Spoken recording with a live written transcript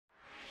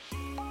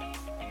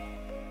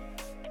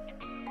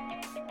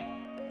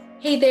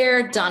Hey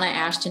there, Donna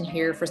Ashton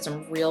here for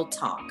some real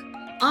talk.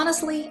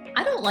 Honestly,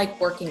 I don't like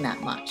working that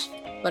much,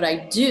 but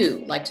I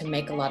do like to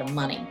make a lot of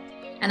money.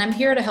 And I'm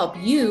here to help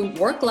you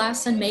work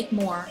less and make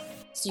more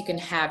so you can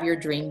have your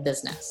dream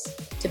business.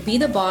 To be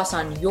the boss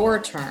on your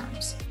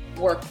terms,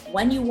 work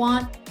when you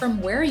want, from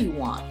where you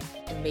want,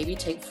 and maybe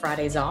take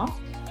Fridays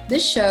off.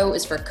 This show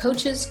is for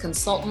coaches,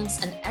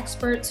 consultants, and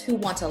experts who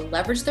want to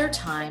leverage their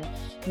time,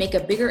 make a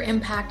bigger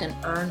impact, and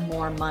earn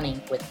more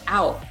money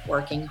without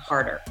working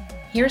harder.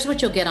 Here's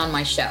what you'll get on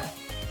my show.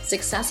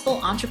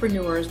 Successful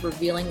entrepreneurs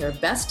revealing their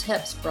best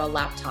tips for a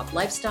laptop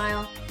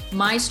lifestyle,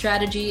 my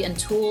strategy and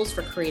tools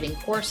for creating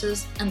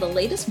courses, and the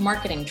latest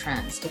marketing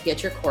trends to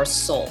get your course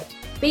sold.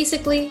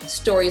 Basically,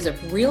 stories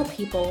of real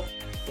people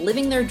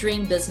living their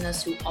dream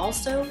business who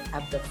also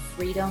have the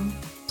freedom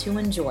to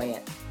enjoy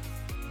it.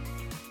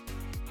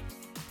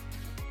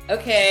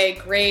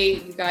 Okay,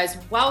 great, you guys.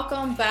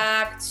 Welcome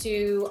back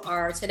to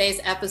our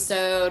today's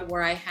episode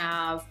where I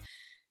have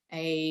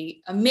a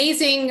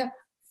amazing,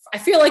 I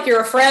feel like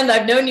you're a friend.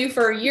 I've known you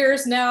for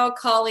years now,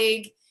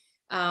 colleague,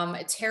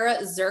 Tara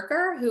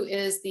Zerker, who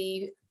is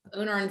the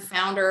owner and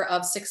founder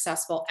of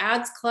Successful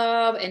Ads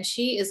Club. And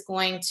she is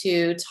going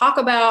to talk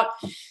about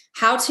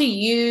how to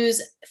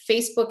use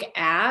Facebook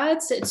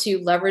ads to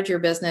leverage your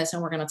business.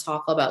 And we're going to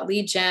talk about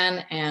lead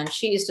gen. And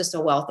she is just a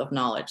wealth of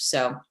knowledge.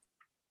 So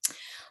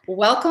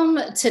welcome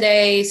to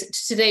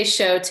today's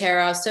show,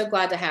 Tara. So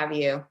glad to have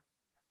you.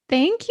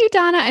 Thank you,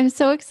 Donna. I'm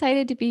so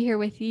excited to be here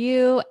with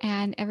you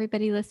and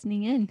everybody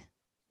listening in.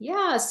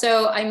 Yeah.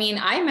 So, I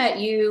met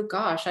you,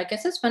 I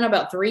guess it's been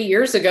about 3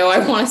 years ago,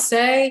 I want to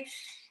say.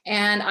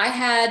 And I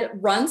had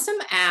run some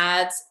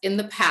ads in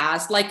the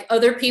past, like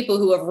other people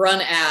who have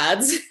run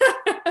ads.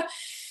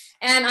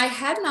 And I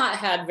had not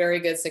had very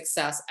good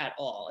success at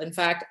all. In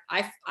fact,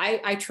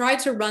 I tried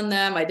to run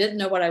them. I didn't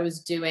know what I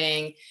was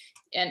doing.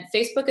 And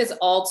Facebook is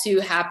all too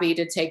happy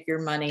to take your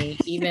money,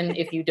 even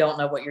if you don't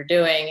know what you're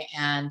doing.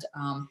 And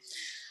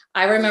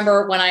I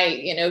remember when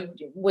I,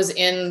 was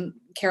in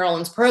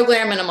Carolyn's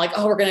program and I'm like,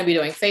 oh, we're going to be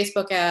doing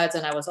Facebook ads.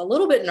 And I was a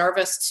little bit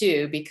nervous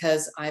too,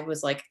 because I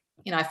was like,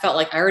 I felt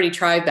like I already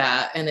tried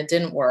that and it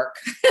didn't work.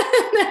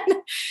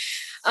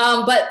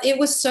 But it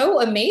was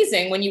so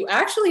amazing when you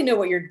actually know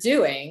what you're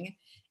doing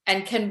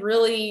and can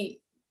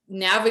really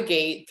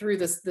navigate through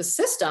the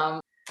system.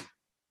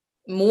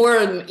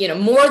 More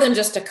than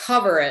just to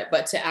cover it,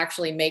 but to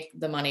actually make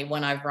the money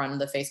when I've run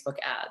the Facebook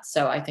ads.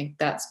 So I think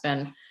that's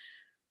been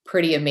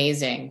pretty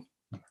amazing.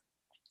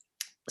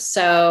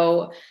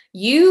 So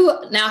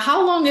now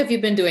how long have you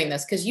been doing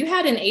this? Because you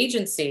had an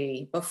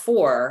agency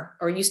before,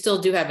 or you still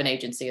do have an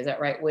agency, is that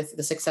right, with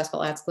the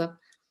Successful Ads Club?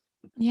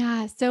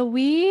 Yeah. So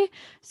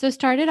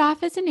started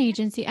off as an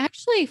agency,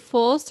 actually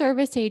full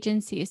service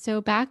agency.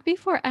 So back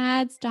before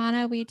ads,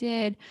 Donna, we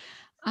did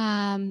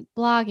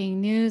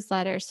blogging,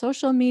 newsletters,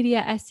 social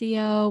media,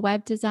 SEO,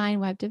 web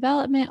design, web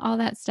development, all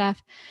that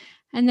stuff.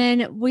 And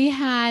then we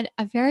had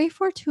a very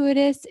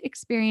fortuitous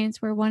experience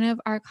where one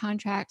of our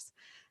contracts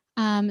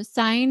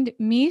signed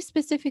me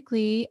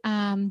specifically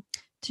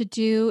to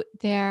do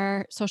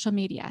their social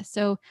media.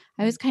 So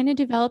I was kind of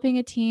developing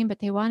a team, but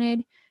they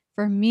wanted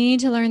for me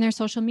to learn their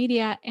social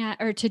media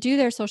or to do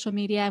their social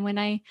media. And when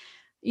I,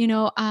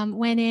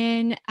 went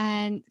in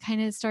and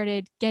kind of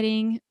started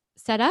getting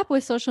set up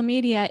with social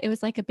media, it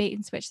was like a bait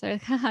and switch. They're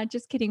like, haha,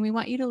 just kidding. We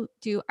want you to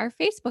do our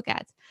Facebook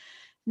ads.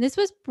 And this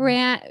was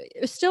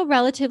still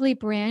relatively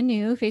brand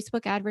new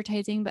Facebook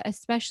advertising, but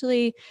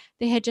especially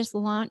they had just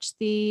launched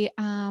the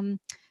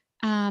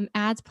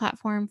ads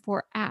platform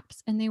for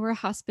apps, and they were a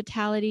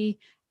hospitality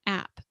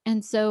app.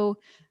 And so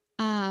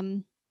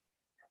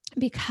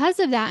because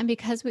of that, and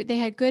because they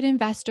had good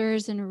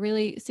investors and a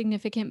really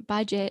significant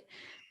budget,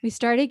 we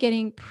started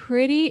getting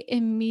pretty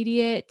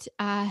immediate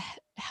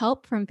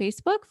help from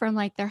Facebook from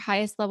like their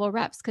highest level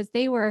reps, because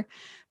they were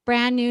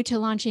brand new to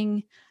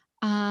launching.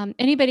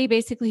 Anybody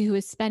basically who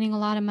was spending a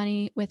lot of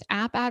money with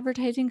app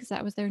advertising, because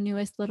that was their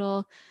newest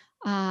little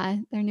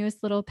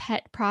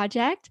pet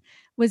project,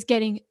 was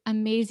getting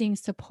amazing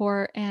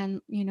support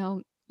and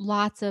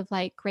lots of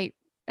like great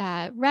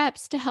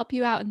reps to help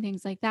you out and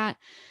things like that.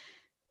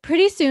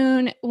 Pretty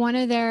soon, one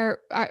of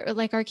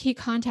our key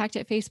contact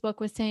at Facebook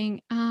was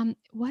saying,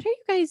 what are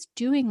you guys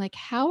doing? Like,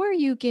 how are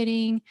you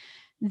getting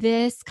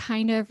this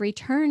kind of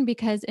return?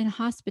 Because in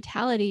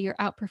hospitality, you're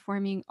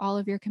outperforming all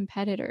of your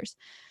competitors.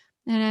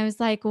 And I was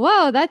like,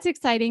 whoa, that's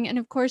exciting. And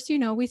of course,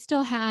 we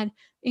still had,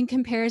 in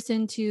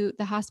comparison to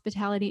the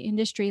hospitality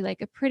industry,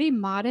 like a pretty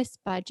modest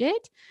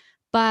budget,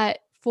 but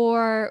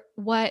for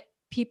what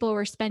people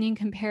were spending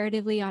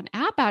comparatively on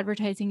app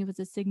advertising, it was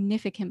a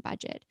significant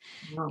budget.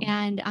 Wow.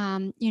 And,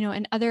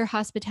 and other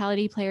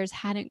hospitality players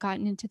hadn't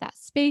gotten into that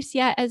space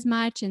yet as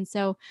much. And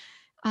so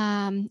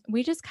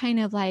we just kind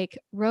of like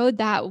rode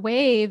that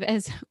wave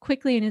as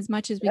quickly and as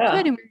much as we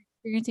could, and we were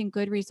experiencing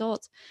good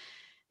results.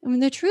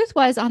 And the truth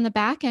was, on the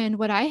back end,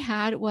 what I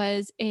had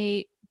was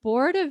a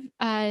board of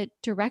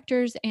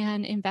directors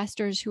and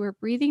investors who were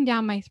breathing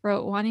down my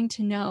throat, wanting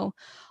to know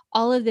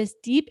all of this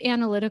deep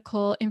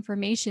analytical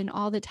information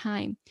all the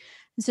time.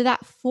 And so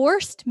that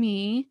forced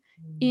me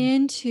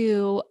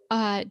into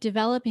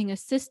developing a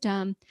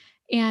system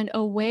and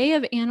a way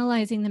of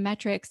analyzing the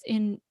metrics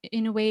in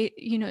a way,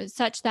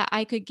 such that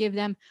I could give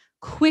them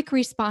quick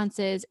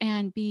responses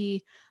and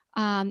be,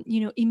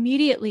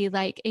 immediately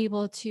like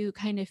able to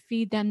kind of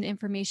feed them the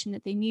information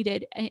that they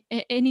needed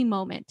at any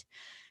moment.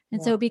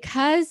 And so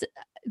because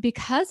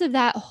of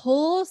that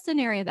whole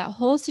scenario, that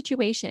whole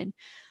situation,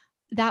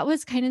 that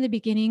was kind of the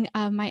beginning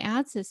of my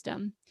ad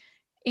system.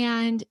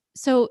 And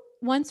so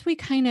once we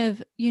kind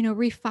of,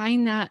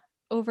 refine that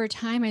over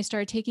time, I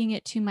started taking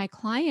it to my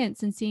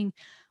clients and seeing,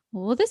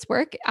 well, will this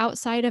work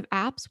outside of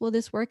apps? Will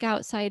this work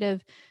outside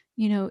of,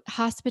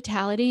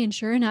 hospitality? And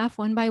sure enough,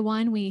 one by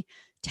one, we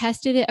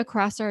tested it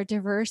across our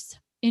diverse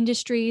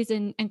industries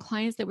and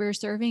clients that we were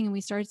serving. And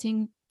we started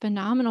seeing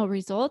phenomenal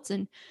results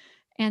and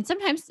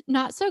sometimes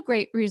not so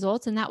great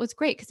results. And that was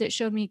great because it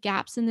showed me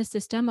gaps in the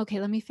system. Okay,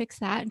 let me fix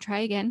that and try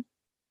again.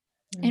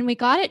 Mm-hmm. And we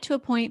got it to a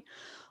point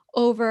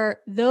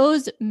over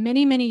those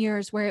many, many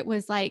years where it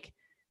was like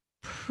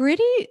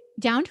pretty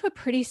down to a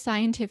pretty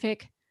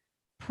scientific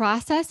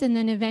process. And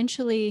then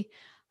eventually,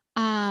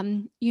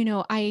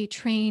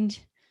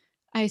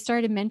 I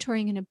started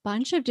mentoring in a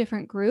bunch of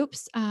different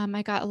groups.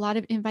 I got a lot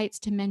of invites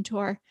to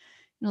mentor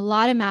in a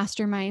lot of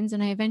masterminds,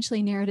 and I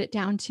eventually narrowed it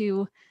down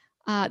to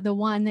the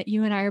one that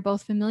you and I are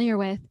both familiar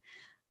with,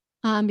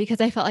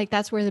 because I felt like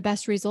that's where the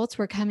best results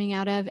were coming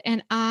out of.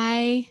 And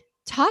I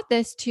taught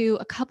this to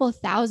a couple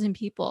thousand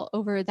people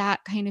over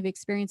that kind of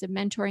experience of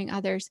mentoring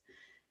others.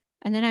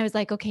 And then I was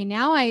like, okay,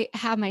 now I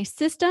have my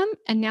system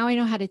and now I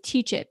know how to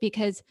teach it,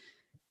 because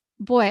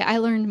boy, I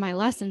learned my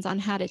lessons on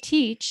how to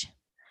teach,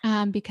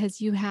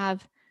 because you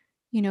have,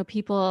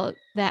 people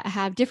that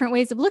have different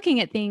ways of looking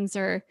at things,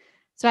 so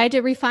I had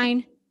to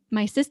refine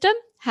my system,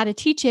 how to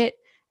teach it.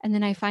 And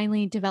then I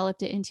finally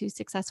developed it into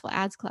Successful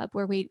Ads Club,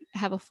 where we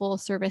have a full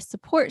service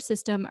support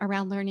system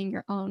around learning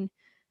your own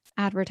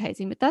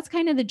advertising. But that's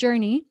kind of the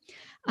journey.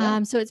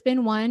 Yeah. So it's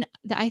been one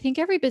that I think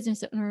every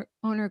business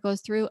owner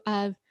goes through,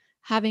 of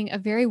having a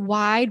very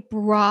wide,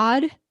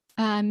 broad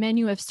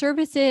menu of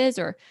services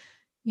or,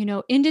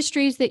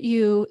 industries that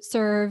you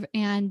serve,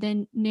 and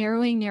then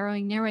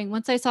narrowing.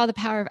 Once I saw the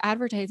power of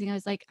advertising, I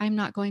was like, I'm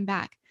not going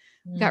back.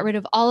 We got rid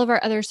of all of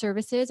our other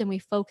services and we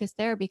focused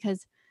there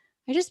because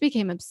I just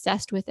became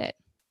obsessed with it.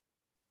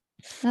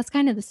 That's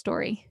kind of the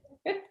story.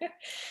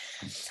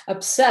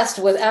 Obsessed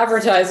with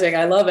advertising.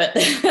 I love it.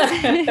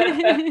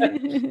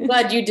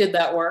 Glad you did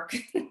that work.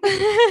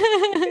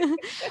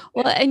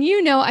 Well, and you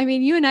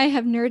and I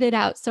have nerded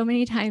out so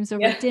many times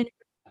over dinner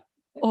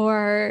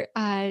or,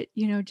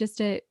 just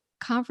at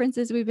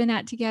conferences we've been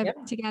at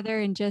together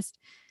and just,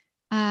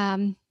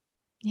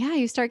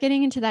 you start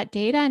getting into that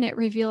data and it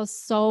reveals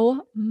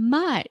so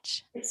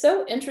much. It's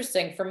so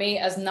interesting for me,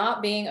 as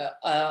not being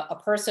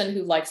a person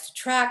who likes to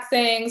track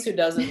things, who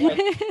doesn't like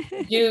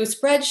do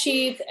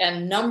spreadsheets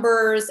and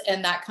numbers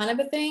and that kind of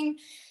a thing.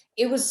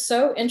 It was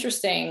so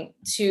interesting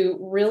to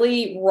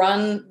really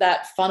run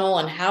that funnel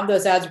and have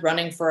those ads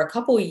running for a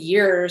couple of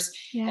years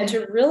and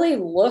to really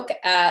look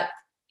at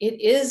it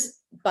is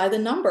by the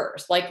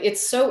numbers. Like,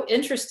 it's so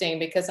interesting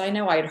because I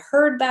know I'd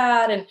heard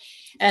that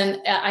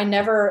and I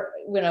never,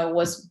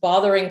 was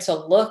bothering to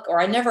look,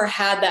 or I never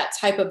had that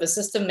type of a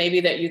system,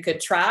 maybe that you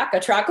could track, a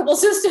trackable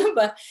system.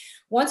 But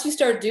once you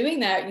start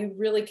doing that, you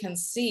really can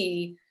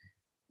see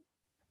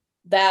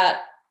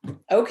that,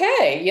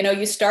 okay,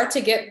 you start to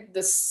get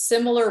the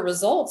similar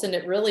results, and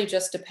it really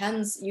just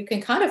depends. You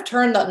can kind of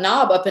turn the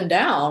knob up and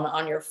down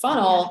on your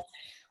funnel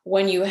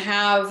when you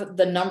have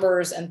the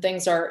numbers and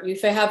things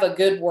if they have a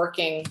good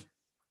working,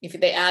 if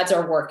the ads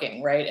are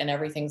working, right? And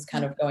everything's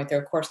kind of going through.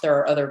 Of course, there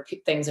are other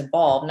things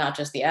involved, not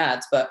just the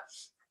ads, but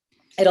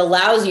it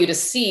allows you to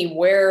see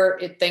where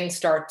things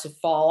start to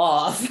fall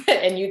off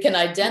and you can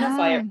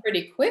identify it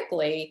pretty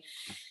quickly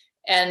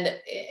and,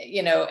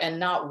 and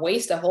not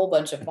waste a whole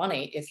bunch of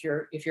money if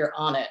you're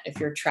on it, if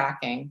you're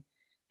tracking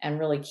and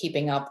really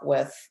keeping up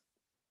with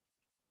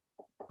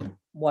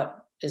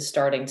what is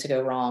starting to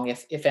go wrong,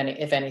 if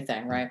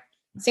anything, right?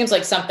 It seems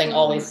like something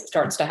always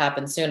starts to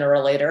happen sooner or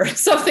later.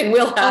 Something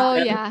will happen. Oh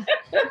yeah.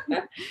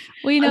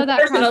 We know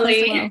that process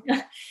well.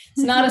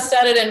 It's not a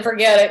set it and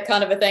forget it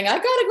kind of a thing. I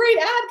got a great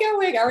ad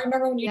going. I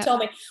remember when you told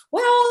me,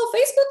 well,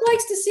 Facebook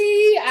likes to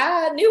see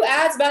new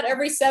ads about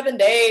every 7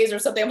 days or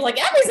something. I'm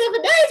like, every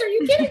 7 days? Are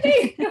you kidding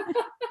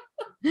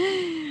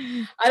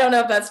me? I don't know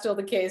if that's still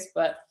the case,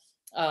 but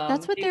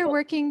that's what they're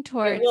working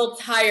towards. It will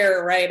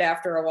tire right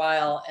after a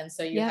while, and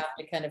so you have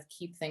to kind of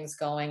keep things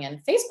going.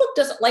 And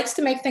Facebook likes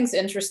to make things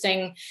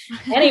interesting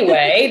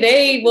anyway.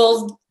 They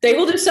will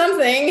do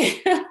something,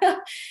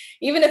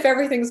 even if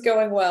everything's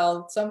going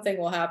well. Something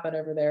will happen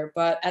over there.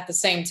 But at the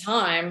same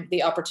time,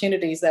 the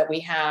opportunities that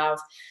we have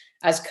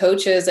as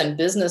coaches and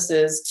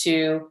businesses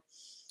to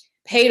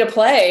pay to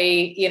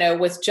play,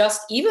 with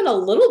just even a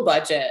little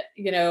budget,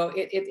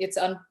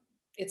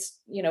 it's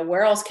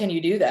where else can you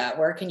do that?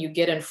 Where can you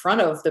get in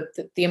front of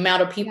the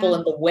amount of people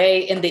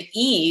in the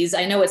ease?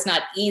 I know it's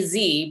not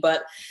easy,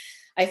 but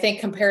I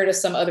think compared to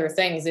some other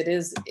things, it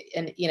is,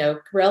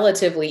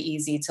 relatively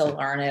easy to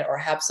learn it or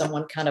have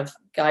someone kind of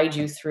guide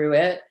you through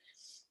it.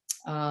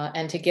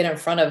 and to get in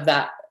front of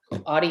that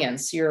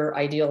audience, your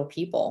ideal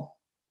people.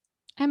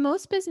 And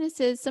most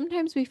businesses,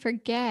 sometimes we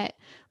forget,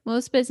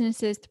 most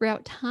businesses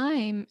throughout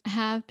time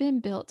have been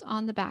built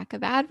on the back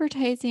of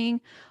advertising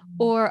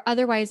or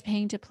otherwise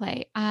paying to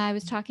play. I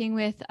was talking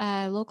with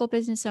a local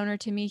business owner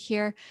to me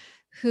here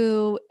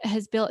who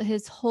has built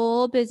his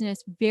whole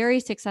business, very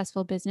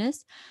successful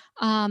business,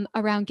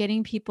 around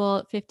getting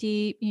people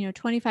 50,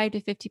 25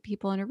 to 50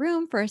 people in a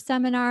room for a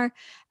seminar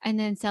and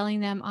then selling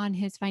them on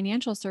his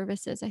financial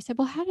services. I said,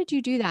 well, how did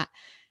you do that?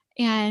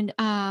 And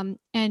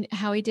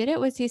how he did it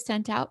was he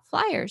sent out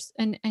flyers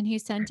and he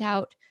sent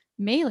out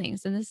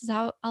mailings, and this is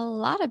how a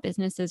lot of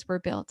businesses were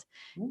built.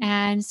 Mm.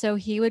 And so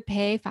he would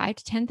pay $5,000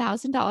 to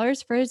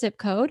 $10,000 for a zip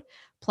code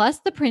plus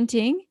the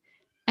printing,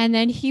 and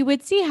then he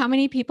would see how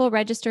many people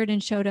registered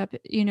and showed up,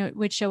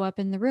 would show up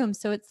in the room.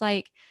 So it's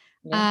like,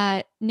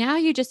 now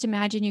you just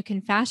imagine you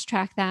can fast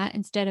track that.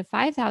 Instead of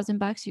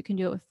 $5,000, you can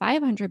do it with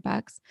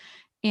 $500,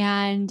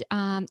 and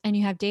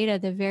you have data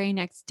the very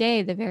next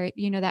day,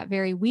 that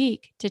very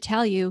week, to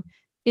tell you,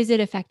 is it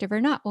effective or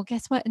not? Well,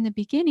 guess what? In the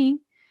beginning,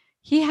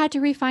 he had to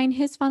refine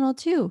his funnel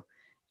too,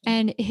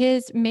 and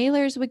his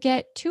mailers would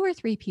get 2 or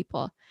 3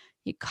 people.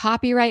 He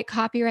copyright,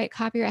 hire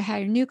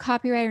a new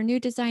copywriter, new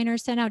designer,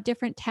 send out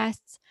different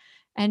tests,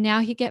 and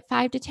now he get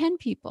 5 to 10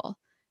 people.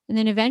 And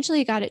then eventually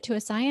he got it to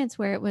a science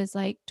where it was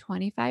like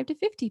 25 to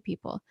 50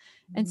 people.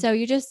 And so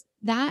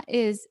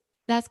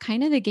that's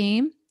kind of the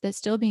game that's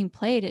still being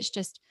played. It's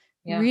just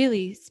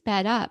really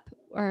sped up,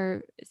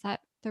 or is that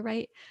the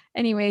right?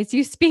 Anyways,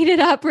 you speed it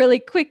up really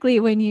quickly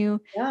when you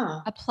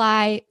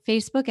apply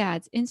Facebook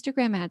ads,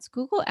 Instagram ads,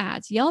 Google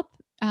ads, Yelp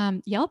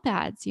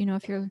ads,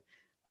 if you're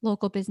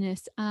local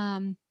business.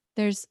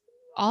 There's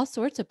all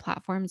sorts of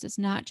platforms. It's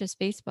not just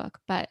Facebook,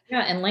 but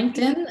and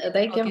LinkedIn,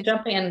 they give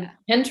jumping, and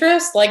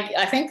Pinterest, like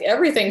I think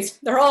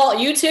they're all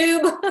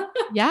YouTube.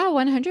 Yeah,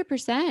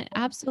 100%.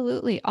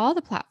 Absolutely. All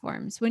the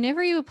platforms.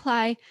 Whenever you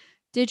apply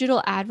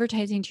digital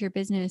advertising to your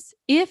business,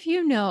 if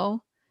you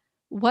know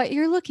what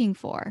you're looking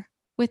for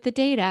with the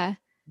data,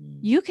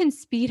 you can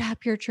speed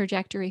up your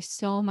trajectory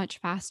so much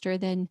faster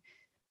than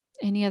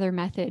any other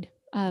method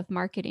of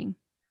marketing.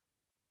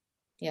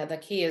 Yeah, the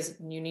key is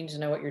you need to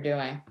know what you're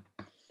doing.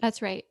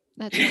 That's right.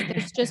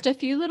 There's just a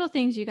few little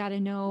things you got to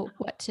know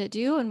what to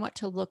do and what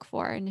to look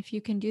for. And if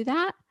you can do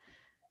that,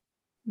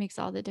 it makes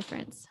all the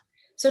difference.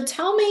 So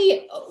tell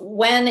me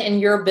when in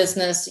your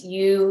business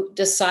you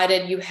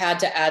decided you had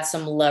to add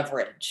some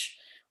leverage,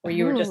 where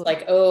you were just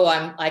like, oh,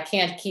 I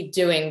can't keep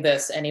doing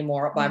this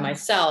anymore by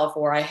myself,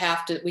 or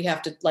we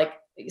have to like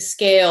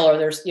scale, or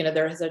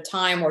there's a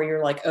time where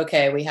you're like,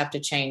 okay, we have to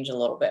change a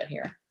little bit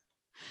here.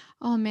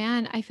 Oh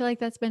man, I feel like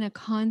that's been a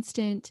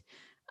constant.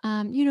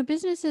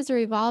 Businesses are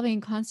evolving,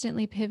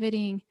 constantly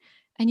pivoting,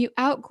 and you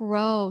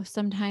outgrow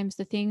sometimes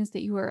the things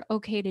that you were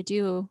okay to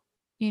do,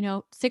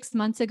 6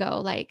 months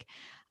ago. Like,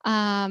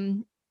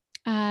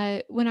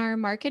 when our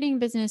marketing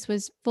business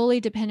was fully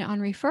dependent on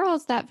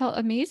referrals, that felt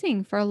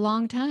amazing for a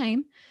long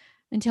time,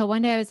 until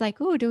one day I was like,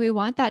 oh, do we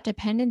want that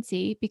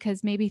dependency?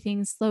 Because maybe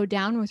things slowed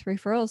down with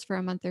referrals for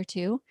a month or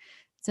two.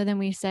 So then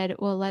we said,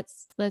 well,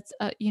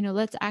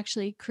 let's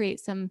actually create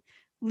some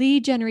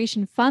lead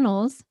generation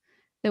funnels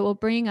that will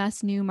bring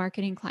us new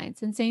marketing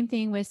clients. And same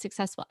thing with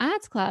Successful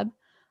Ads Club.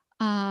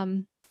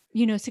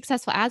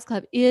 Successful Ads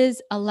Club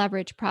is a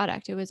leverage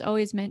product. It was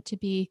always meant to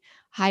be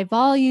high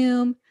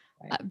volume,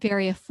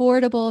 very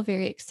affordable,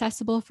 very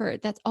accessible.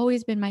 That's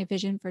always been my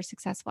vision for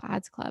Successful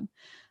Ads Club.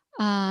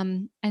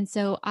 And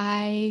so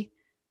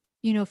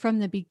from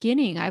the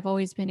beginning, I've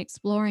always been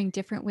exploring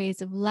different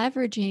ways of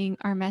leveraging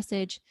our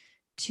message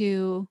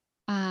to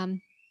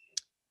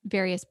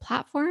various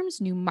platforms,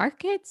 new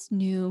markets,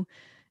 new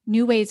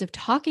ways of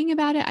talking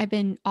about it. I've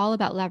been all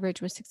about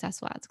leverage with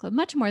Successful Ads Club,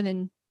 much more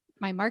than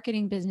my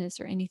marketing business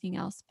or anything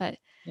else. But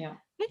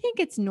I think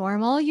it's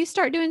normal. You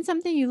start doing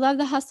something, you love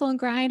the hustle and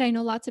grind. I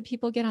know lots of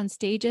people get on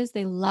stages,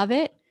 they love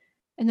it,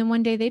 and then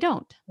one day they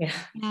don't.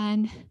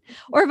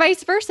 Or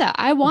vice versa.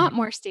 I want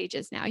more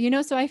stages now,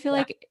 so I feel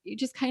like you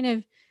just kind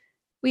of,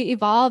 we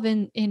evolve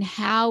in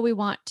how we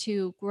want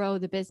to grow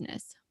the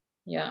business.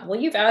 Yeah. Well,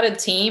 you've added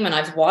team, and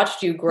I've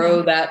watched you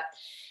grow that.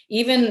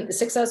 Even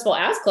Successful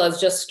Ads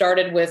Clubs just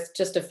started with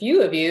just a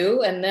few of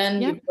you, and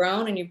then you've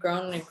grown and you've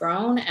grown and you've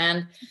grown.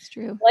 And it's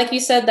true. Like you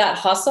said, that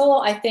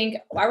hustle, I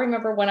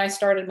remember when I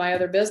started my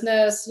other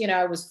business,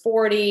 I was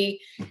 40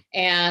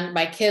 and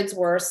my kids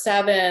were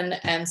 7.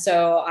 And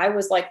so I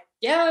was like,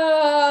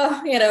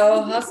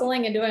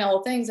 hustling and doing all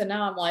the things. And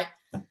now I'm like,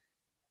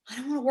 I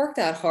don't want to work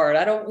that hard.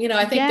 I don't,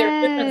 I think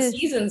there's different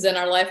seasons in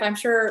our life. I'm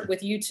sure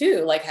with you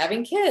too, like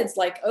having kids,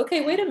 like,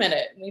 okay, wait a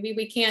minute, maybe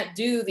we can't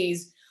do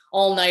these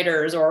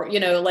all-nighters, or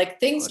like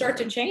things start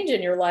to change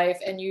in your life,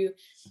 and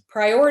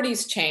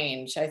priorities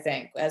change, I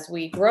think, as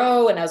we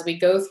grow and as we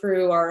go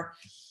through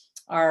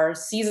our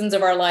seasons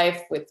of our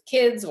life with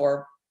kids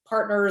or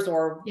partners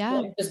or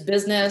just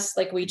business,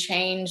 like we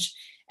change.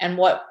 And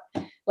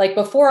like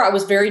before, I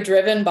was very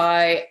driven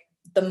by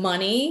the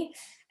money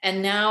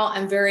And now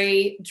I'm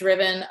very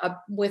driven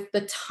with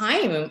the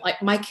time.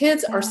 Like my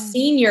kids are Yeah.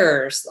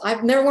 seniors.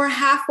 We're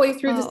halfway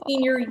through the Oh,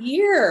 senior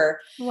year.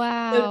 So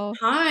wow.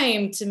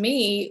 time to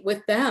me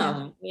with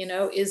Yeah.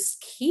 them, is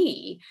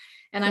key.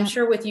 And I'm Yeah.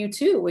 sure with you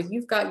too, with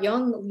you've got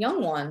young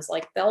ones,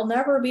 like they'll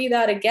never be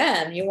that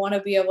again. You want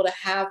to be able to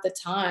have the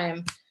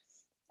time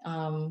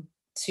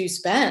to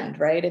spend,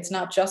 right? It's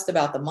not just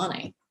about the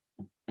money.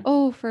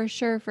 Oh, for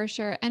sure, for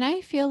sure. And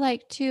I feel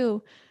like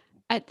too,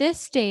 at this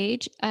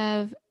stage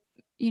of,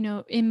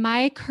 in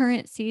my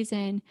current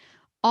season,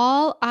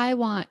 all I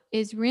want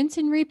is rinse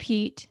and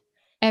repeat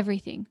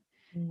everything.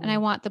 And I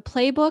Mm. want the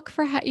playbook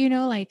for how,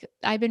 like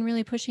I've been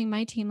really pushing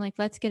my team, like,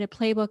 let's get a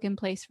playbook in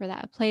place for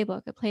that, a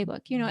playbook,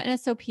 an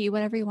SOP,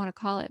 whatever you want to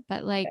call it,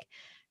 but like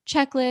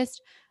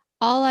checklist.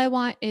 All I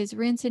want is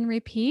rinse and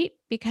repeat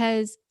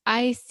because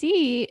I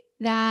see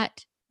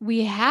that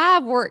we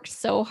have worked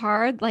so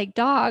hard like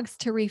dogs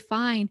to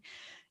refine,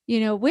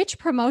 which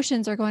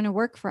promotions are going to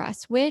work for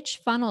us,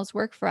 which funnels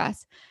work for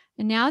us.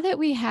 And now that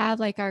we have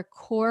like our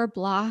core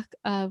block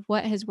of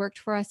what has worked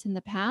for us in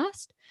the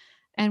past,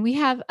 and we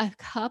have a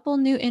couple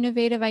new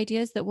innovative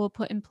ideas that we'll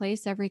put in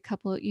place every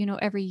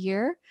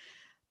year.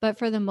 But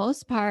for the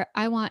most part,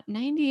 I want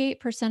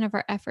 98% of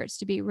our efforts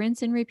to be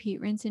rinse and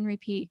repeat, rinse and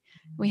repeat.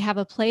 We have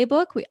a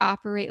playbook, we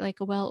operate like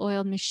a well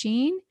oiled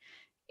machine,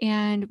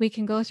 and we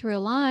can go through a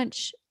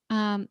launch.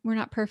 We're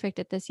not perfect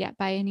at this yet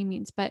by any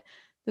means, but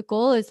the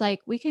goal is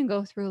like we can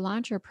go through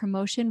launch or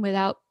promotion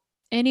without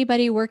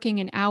anybody working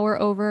an hour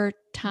over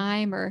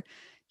time or,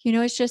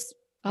 it's just,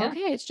 Yeah.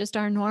 okay, it's just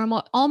our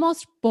normal,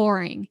 almost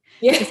boring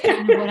Yeah. is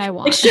kind of what I Like,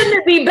 want. shouldn't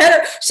it be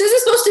better? Shouldn't it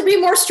supposed to be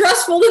more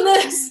stressful than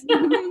this?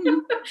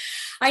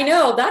 I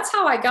know that's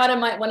how I got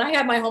when I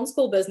had my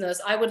homeschool business,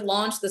 I would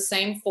launch the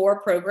same 4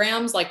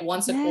 programs like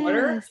once a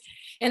quarter. Yes.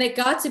 And it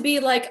got to be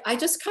like, I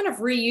just kind of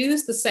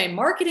reused the same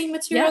marketing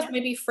materials, Yeah.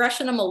 maybe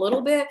freshen them a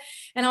little bit.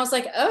 And I was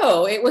like,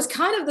 oh, it was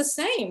kind of the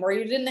same where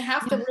you didn't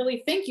have to Yeah. really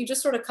think. You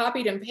just sort of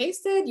copied and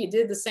pasted. You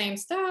did the same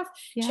stuff,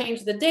 Yeah.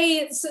 changed the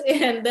dates,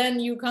 and then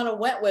you kind of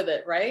went with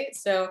it. Right.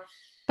 So,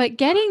 But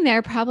getting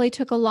there probably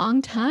took a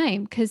long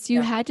time because you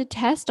yeah. had to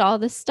test all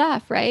the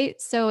stuff,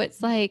 right? So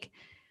it's like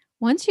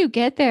once you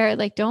get there,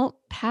 like don't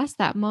pass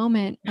that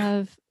moment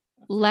of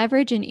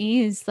leverage and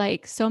ease.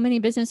 Like so many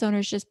business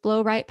owners just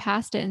blow right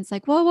past it. And it's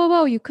like, whoa, whoa,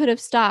 whoa, you could have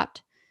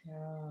stopped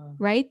Yeah.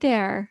 right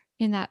there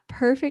in that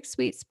perfect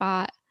sweet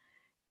spot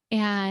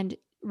and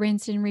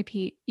rinse and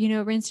repeat,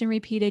 rinse and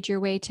repeated your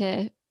way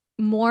to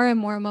more and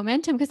more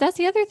momentum. Cause that's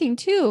the other thing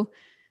too.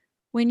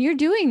 When you're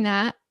doing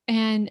that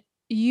and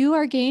you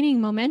are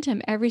gaining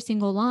momentum every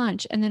single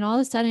launch, and then all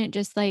of a sudden it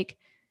just like,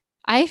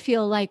 I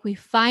feel like we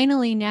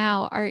finally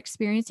now are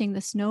experiencing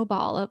the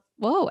snowball of,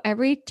 whoa,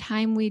 every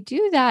time we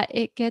do that,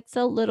 it gets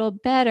a little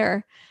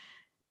better.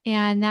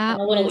 And And that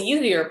a little was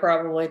easier,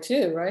 probably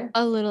too, right?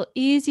 a little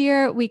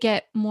easier. We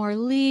get more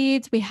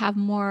leads, we have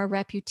more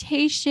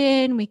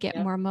reputation, we get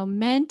Yeah. more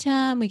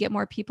momentum, we get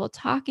more people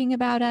talking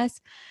about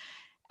us.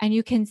 And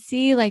you can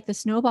see like the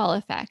snowball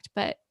effect.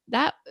 But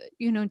that,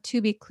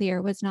 to be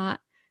clear, was not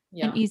an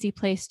Yeah. easy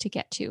place to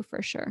get to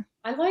for sure.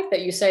 I like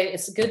that you say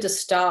it's good to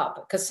stop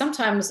because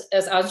sometimes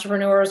as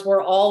entrepreneurs,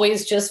 we're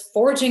always just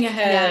forging Yeah.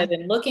 ahead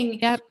and looking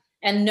Yep.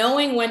 and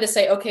knowing when to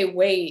say, okay,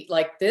 wait,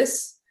 like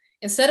this,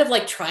 instead of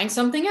like trying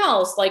something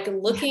else, like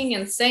looking Yes.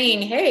 and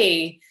saying,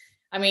 hey,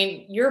 I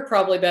mean, you're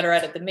probably better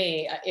at it than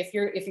me. If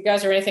you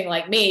guys are anything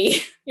like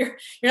me, you're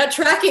not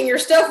tracking your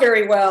stuff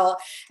very well.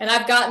 And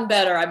I've gotten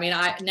better. I mean,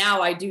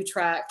 I do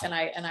track and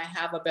I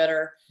have a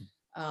better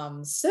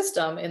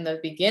system. In the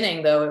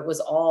beginning, though, it was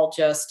all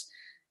just,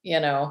 you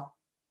know,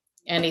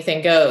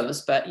 anything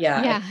goes. But yeah,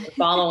 if Yeah. you're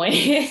following,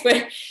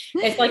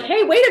 it's like,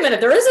 hey, wait a minute,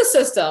 there is a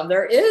system.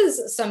 There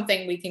is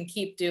something we can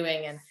keep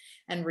doing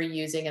and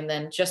reusing, and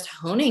then just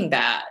honing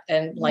that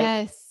and like,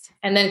 Yes.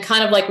 and then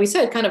kind of like we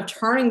said, kind of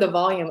turning the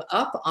volume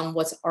up on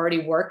what's already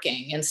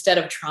working instead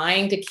of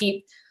trying to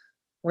keep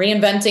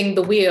reinventing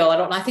the wheel.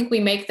 I think we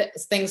make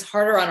things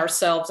harder on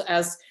ourselves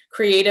as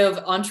creative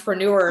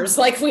entrepreneurs.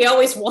 Like we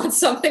always want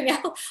something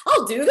else.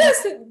 I'll do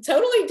this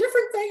totally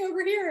different thing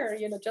over here,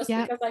 just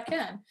Yeah. because I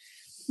can.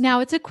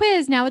 Now it's a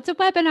quiz. Now it's a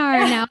webinar.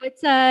 Yeah, Now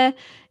it's a,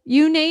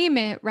 you name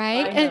it.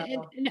 Right. I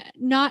And know.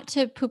 not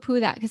to poo poo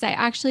that, because I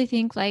actually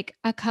think like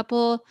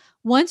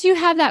once you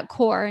have that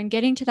core and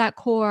getting to that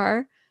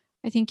core,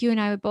 I think you and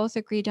I would both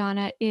agree,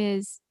 Donna,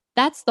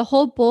 that's the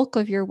whole bulk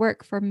of your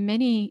work for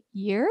many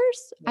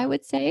years, I Yeah.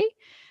 would say.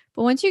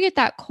 But once you get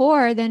that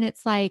core, then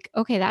it's like,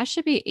 okay, that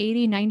should be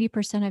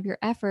 80-90% of your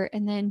effort.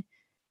 And then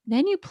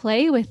you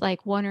play with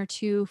like one or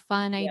two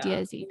fun Yeah,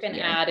 ideas you each can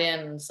year. add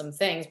in some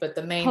things, but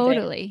the main thing is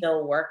Totally.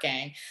 still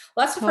working.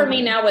 Well, that's for me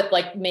Totally. now with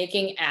like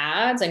making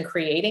ads and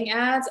creating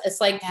ads. It's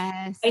like,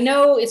 I Yes.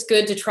 know it's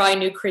good to try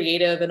new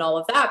creative and all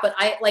of that, but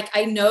I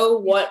know You know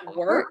what what works.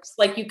 works.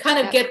 Like you kind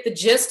of Yep. get the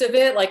gist of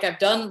it. Like I've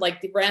done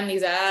like ran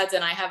these ads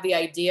and I have the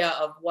idea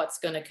of what's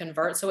going to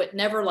convert. So it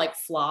never like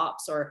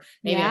flops, or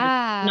maybe I'm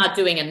Yeah. not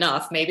doing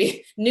enough,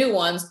 maybe new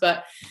ones,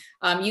 but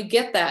you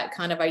get that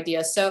kind of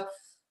idea. So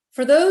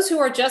For those who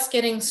are just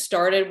getting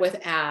started with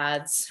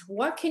ads,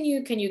 what can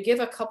you give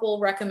a couple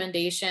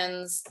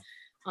recommendations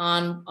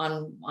on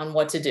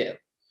what to do?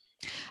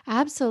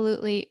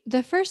 Absolutely.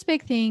 The first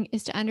big thing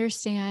is to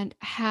understand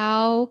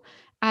how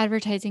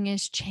advertising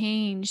has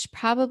changed,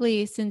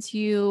 probably since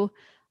you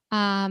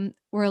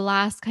were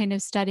last kind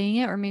of studying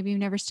it, or maybe you've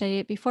never studied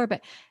it before.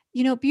 But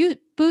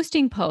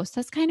boosting posts,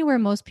 that's kind of where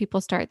most people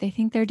start. They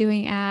think they're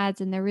doing ads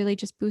and they're really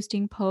just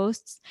boosting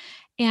posts.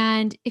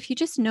 And if you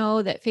just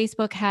know that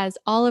Facebook has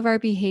all of our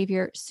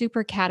behavior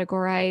super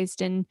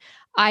categorized and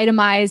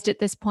itemized at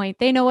this point,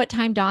 they know what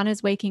time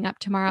Donna's waking up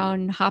tomorrow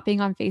and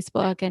hopping on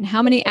Facebook and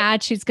how many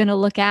ads she's going to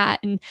look at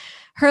and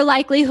her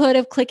likelihood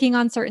of clicking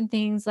on certain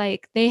things.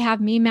 Like, they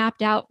have me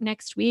mapped out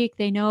next week.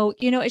 They know,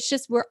 it's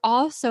just, we're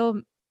all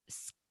so,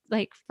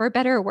 like, for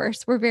better or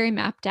worse, we're very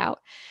mapped out.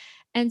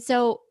 And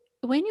so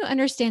when you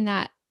understand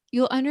that,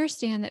 you'll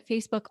understand that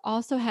Facebook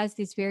also has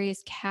these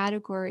various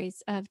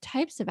categories of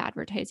types of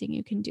advertising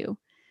you can do.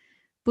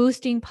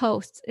 Boosting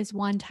posts is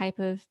one type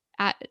of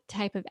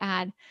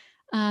ad.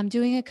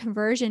 Doing a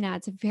conversion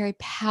ad is a very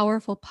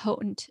powerful,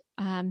 potent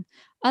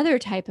other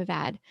type of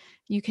ad.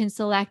 You can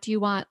select you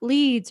want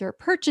leads or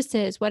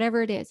purchases,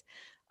 whatever it is.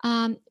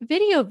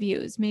 Video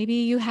views. Maybe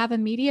you have a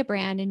media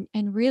brand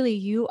and really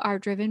you are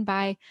driven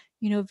by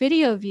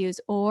video views,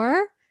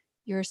 or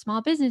you're a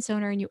small business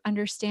owner and you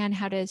understand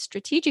how to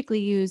strategically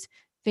use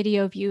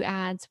video view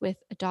ads with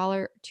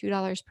 $1,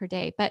 $2 per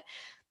day. But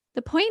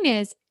the point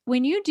is,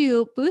 when you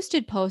do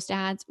boosted post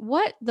ads,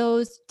 what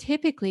those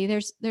typically,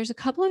 there's a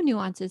couple of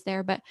nuances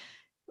there, but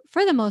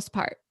for the most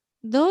part,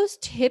 those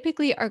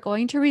typically are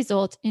going to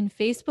result in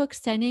Facebook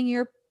sending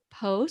your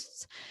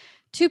posts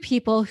to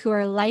people who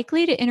are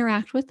likely to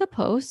interact with the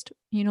post,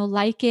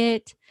 like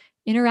it,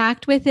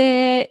 interact with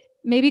it,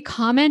 maybe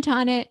comment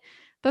on it,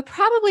 but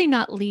probably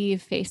not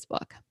leave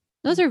Facebook.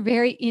 Those are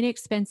very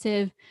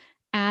inexpensive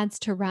ads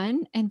to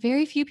run, and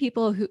very few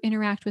people who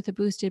interact with a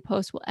boosted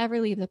post will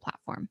ever leave the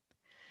platform.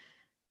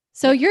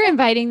 So you're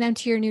inviting them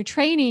to your new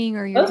training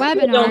or your Most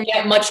people webinar. don't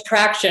get much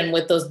traction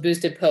with those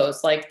boosted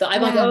posts. I'm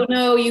like, oh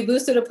no, you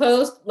boosted a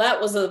post? That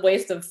was a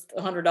waste of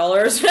 $100.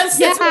 That's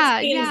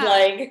what it seems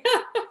like.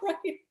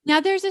 Right.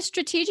 Now there's a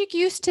strategic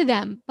use to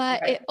them,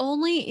 but it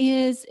only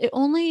is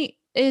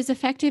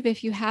effective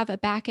if you have a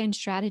back end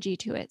strategy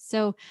to it.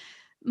 So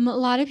a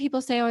lot of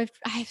people say, oh,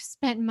 I've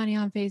spent money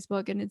on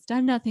Facebook and it's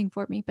done nothing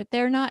for me, but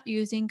they're not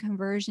using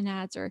conversion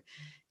ads or,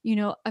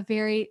 a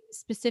very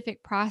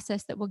specific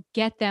process that will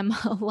get them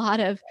a lot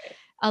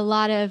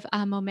of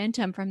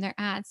momentum from their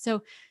ads.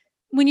 So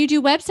when you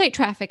do website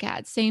traffic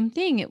ads, same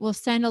thing. It will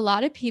send a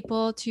lot of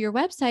people to your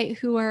website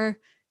who are,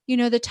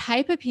 the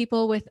type of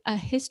people with a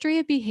history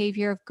of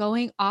behavior of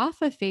going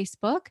off of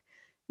Facebook,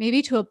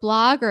 maybe to a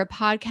blog or a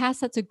podcast.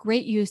 That's a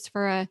great use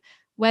for a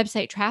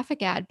website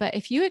traffic ad. But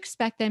if you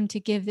expect them to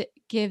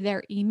give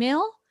their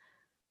email,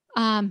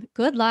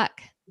 good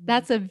luck.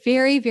 That's a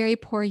very, very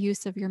poor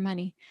use of your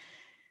money.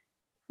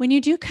 When you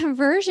do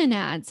conversion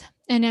ads,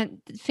 and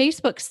at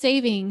Facebook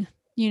saving,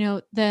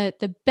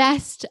 the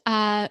best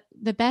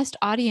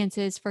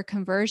audiences for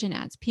conversion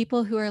ads,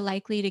 people who are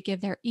likely to give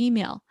their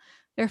email,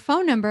 their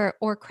phone number,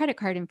 or credit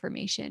card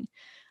information.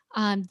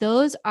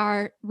 Those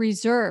are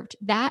reserved.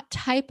 That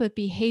type of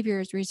behavior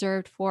is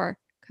reserved for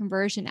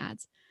conversion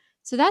ads.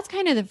 So that's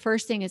kind of the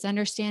first thing, is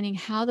understanding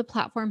how the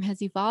platform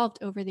has evolved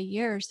over the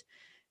years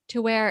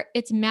to where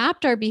it's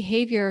mapped our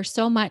behavior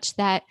so much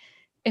that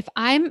if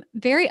I'm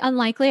very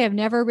unlikely, I've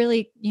never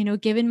really,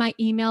 given my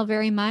email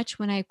very much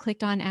when I've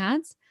clicked on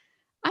ads,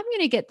 I'm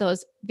going to get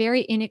those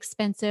very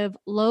inexpensive,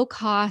 low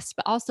cost,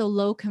 but also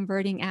low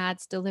converting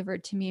ads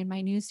delivered to me in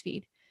my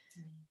newsfeed.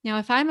 Now,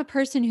 if I'm a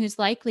person who's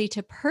likely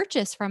to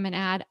purchase from an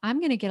ad, I'm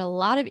going to get a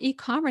lot of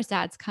e-commerce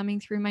ads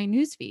coming through my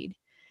newsfeed.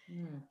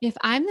 If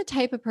I'm the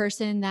type of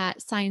person that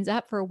signs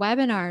up for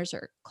webinars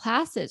or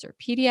classes or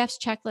PDFs,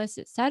 checklists,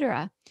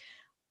 etc.,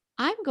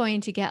 I'm going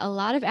to get a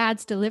lot of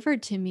ads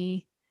delivered to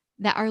me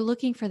that are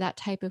looking for that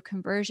type of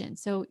conversion.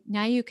 So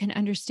now you can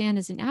understand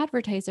as an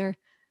advertiser,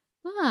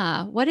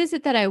 what is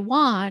it that I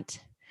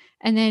want?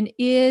 And then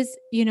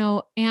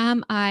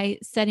am I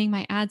setting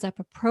my ads up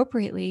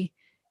appropriately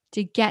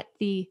to get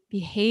the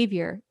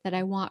behavior that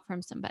I want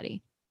from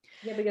somebody?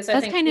 Yeah, because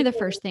that's kind of the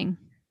first thing.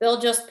 They'll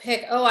just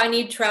pick, oh, I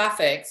need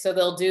traffic. So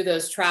they'll do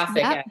those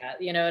traffic ads.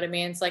 You know what I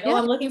mean? It's like, oh,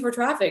 I'm looking for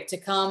traffic to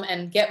come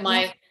and get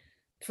my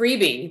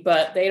freebie,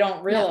 but they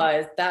don't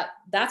realize that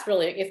that's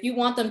really, if you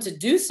want them to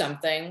do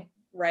something,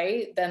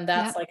 right, then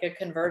that's like a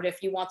convert.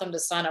 If you want them to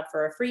sign up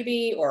for a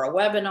freebie or a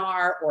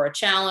webinar or a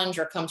challenge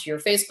or come to your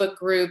Facebook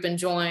group and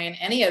join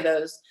any of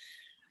those,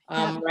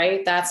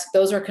 right,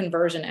 those are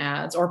conversion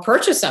ads, or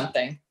purchase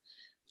something.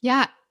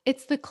 Yeah,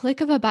 it's the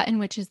click of a button,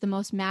 which is the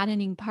most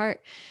maddening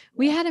part.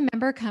 We had a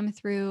member come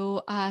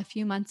through a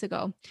few months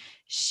ago.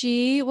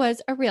 She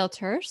was a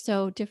realtor,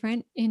 so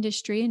different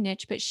industry and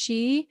niche, but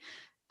she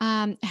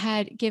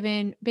had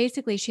given,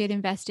 basically she had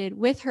invested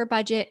with her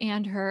budget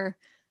and her,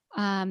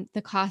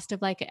 the cost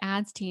of like an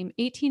ads team,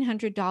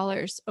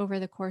 $1,800 over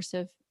the course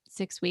of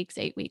 6 weeks,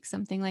 8 weeks,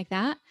 something like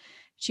that.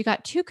 She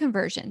got 2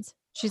 conversions.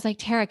 She's like,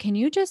 Tara, can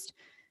you just,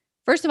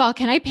 first of all,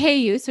 can I pay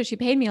you? So she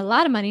paid me a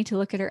lot of money to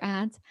look at her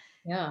ads.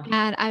 Yeah.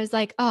 And I was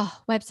like, oh,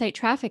 website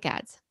traffic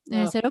ads.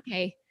 And I Oh, said,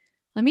 okay,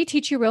 let me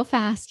teach you real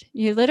fast.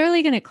 You're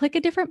literally going to click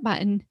a different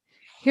button.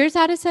 Here's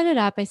how to set it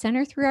up. I sent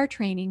her through our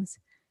trainings.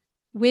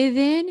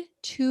 Within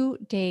 2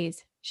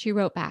 days, she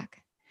wrote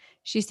back.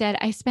 She said,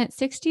 I spent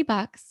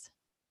 $60.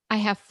 I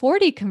have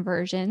 40 oh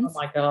conversions.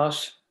 my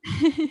gosh.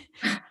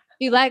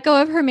 She let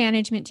go of her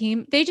management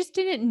team. They just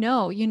didn't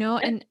know,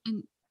 and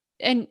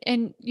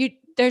you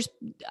there's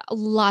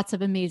lots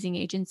of amazing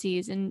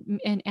agencies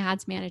and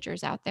ads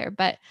managers out there,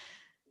 but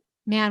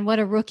man, what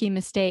a rookie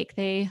mistake.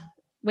 They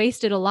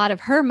wasted a lot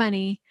of her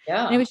money,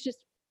 and it Yeah. was just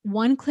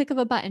one click of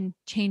a button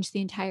changed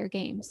the entire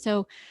game.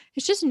 So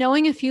it's just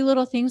knowing a few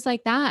little things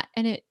like that,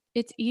 and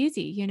it's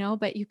easy,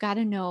 but you got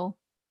to know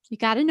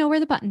where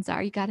the buttons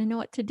are. You got to know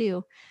what to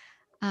do.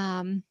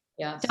 Um,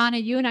 Yes. Donna,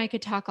 you and I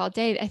could talk all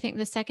day. I think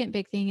the second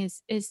big thing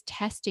is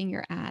testing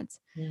your ads.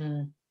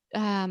 Mm.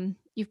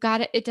 You've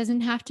got it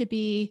doesn't have to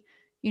be,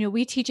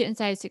 we teach it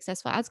inside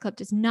Successful Ads Club,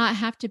 does not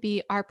have to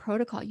be our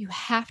protocol. You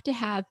have to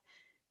have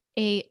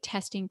a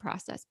testing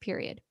process,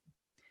 period.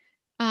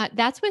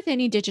 That's with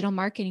any digital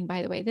marketing,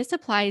 by the way. This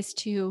applies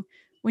to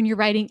when you're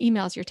writing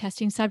emails, you're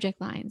testing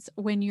subject lines.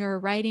 When you're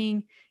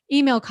writing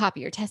email copy,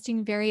 you're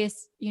testing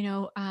various,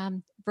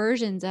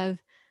 versions of,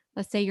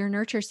 let's say, your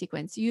nurture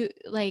sequence. You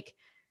like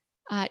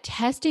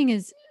testing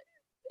is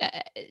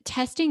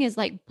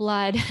like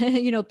blood,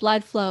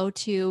 blood flow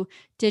to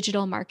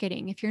digital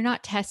marketing. If you're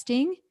not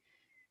testing,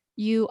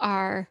 you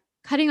are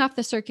cutting off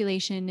the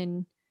circulation,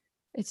 and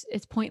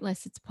it's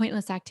pointless. It's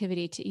pointless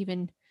activity to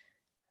even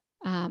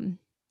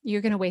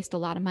you're going to waste a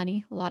lot of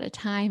money, a lot of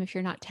time if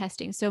you're not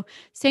testing. So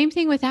same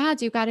thing with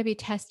ads. You've got to be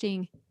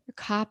testing your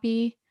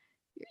copy,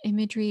 your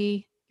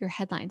imagery, your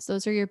headlines.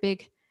 Those are your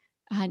big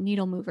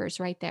needle movers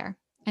right there.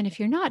 And if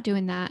you're not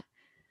doing that,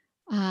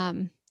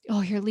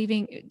 you're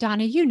leaving.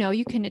 Donna,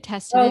 you can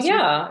attest to Oh this.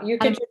 yeah, you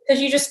could,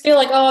 because you just feel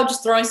like, oh, I'm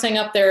just throwing something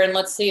up there and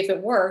let's see if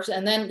it works.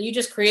 And then you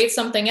just create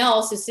something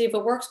else to see if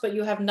it works, but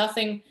you have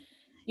nothing,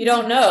 you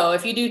don't know.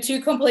 If you do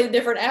two completely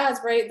different ads,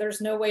 right?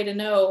 There's no way to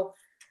know,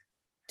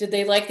 did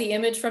they like the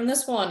image from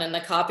this one and the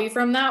copy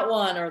from that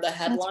one, or the That's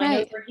headline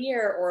right. over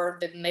here, or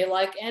didn't they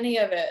like any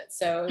of it?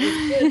 So it was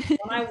good.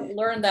 When I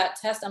learned that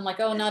test, I'm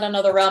like, oh, not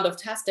another round of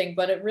testing,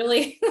 but it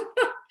really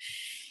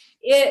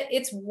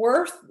it's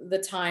worth the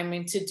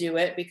time to do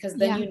it, because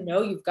then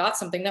Yeah, you've got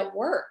something that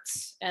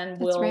works and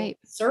that's will right.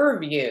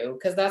 serve you,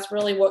 because that's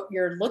really what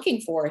you're looking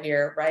for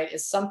here, right?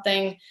 Is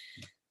something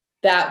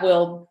that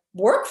will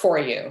work for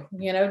you,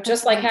 That's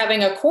just like right.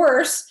 having a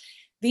course.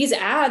 These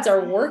ads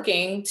are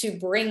working to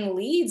bring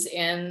leads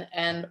in,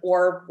 and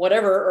or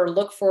whatever, or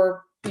look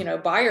for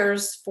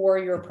buyers for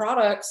your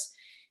products,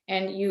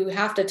 and you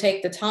have to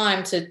take the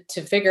time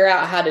to figure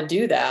out how to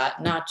do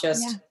that, not Yeah.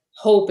 just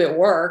hope it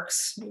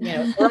works.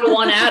 Throw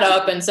one ad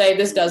up and say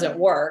this doesn't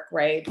work,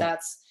 right?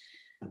 That's,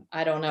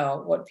 I don't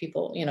know what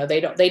people,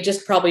 they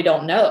just probably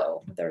don't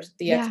know. There's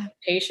the Yeah.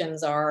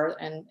 expectations are,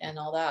 and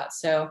all that.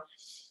 So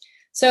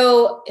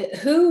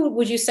who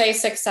would you say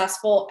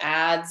successful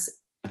ads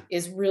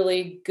is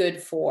really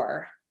good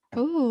for?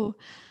 Oh,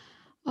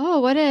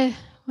 what a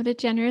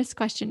generous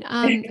question.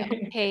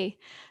 Okay.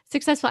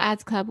 Successful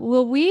Ads Club.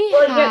 Will we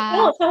Well,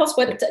 yeah, have tell us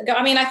what,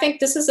 I mean, I think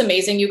this is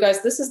amazing, you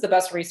guys. This is the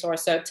best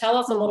resource. So tell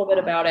us a little bit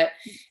Oh, about it,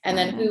 and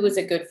then Donna. who is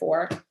it good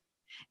for?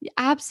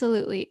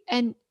 Absolutely.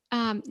 And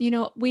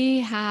we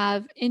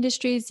have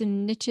industries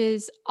and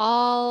niches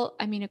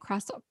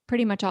across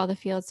pretty much all the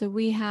fields. So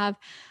we have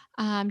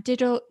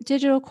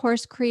digital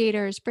course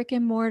creators, brick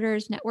and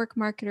mortars, network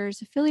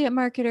marketers, affiliate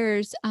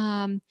marketers,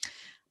 a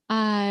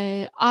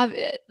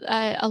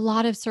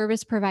lot of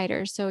service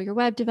providers. So your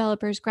web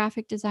developers,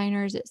 graphic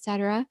designers,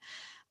 etc.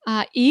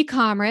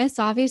 E-commerce,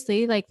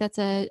 obviously, like that's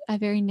a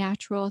very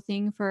natural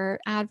thing for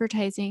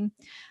advertising.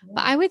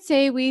 But I would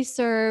say we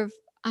serve,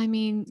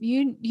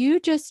 you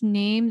just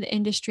name the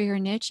industry or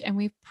niche, and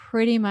we've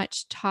pretty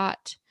much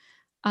taught,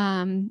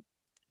 um,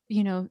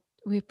 you know,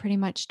 we've pretty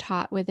much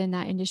taught within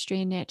that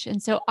industry and niche.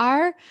 And so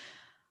our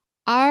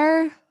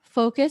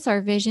focus,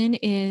 our vision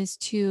is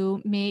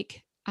to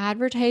make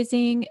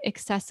advertising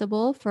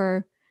accessible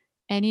for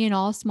any and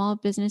all small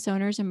business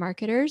owners and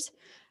marketers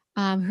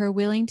who are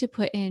willing to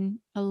put in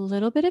a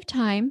little bit of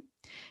time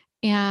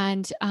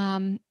and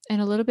a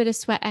little bit of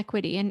sweat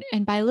equity.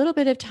 And by a little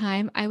bit of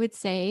time, I would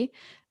say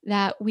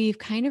that we've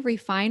kind of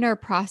refined our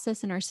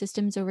process and our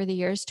systems over the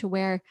years to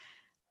where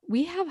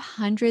we have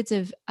hundreds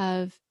of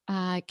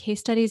case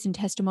studies and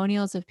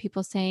testimonials of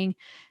people saying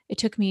it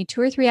took me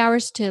 2 or 3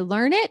 hours to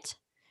learn it,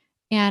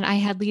 and I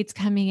had leads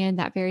coming in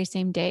that very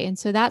same day. And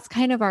so that's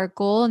kind of our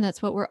goal, and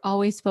that's what we're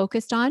always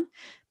focused on.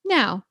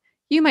 Now,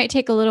 you might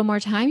take a little more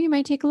time, you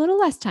might take a little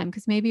less time,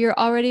 because maybe you're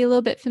already a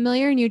little bit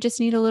familiar and you just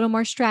need a little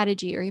more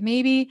strategy, or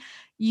maybe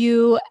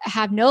you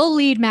have no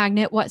lead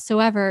magnet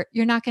whatsoever.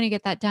 You're not going to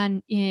get that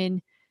done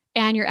and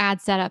your ad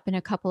set up in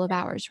a couple of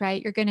hours,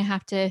 right? You're going to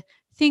have to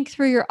think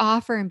through your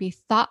offer and be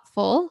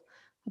thoughtful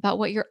about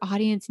what your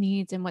audience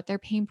needs and what their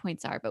pain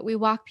points are. But we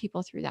walk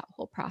people through that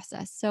whole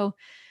process. So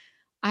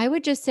I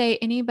would just say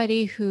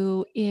anybody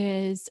who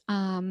is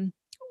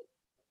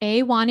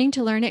wanting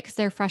to learn it because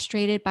they're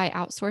frustrated by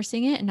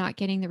outsourcing it and not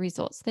getting the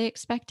results they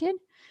expected.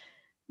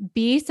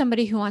 B,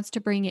 somebody who wants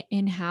to bring it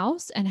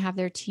in-house and have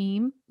their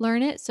team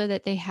learn it so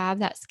that they have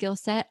that skill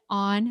set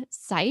on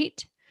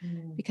site,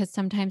 because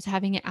sometimes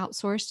having it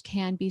outsourced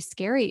can be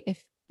scary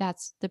if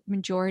that's the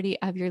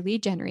majority of your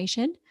lead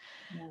generation.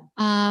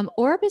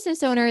 Or a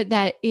business owner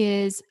that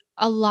is,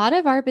 a lot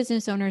of our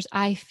business owners,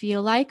 I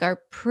feel like, are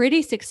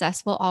pretty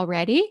successful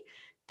already.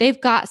 They've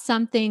got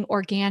something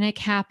organic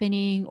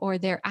happening, or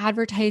they're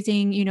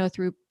advertising,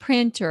 through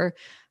print or,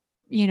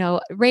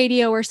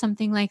 radio or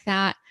something like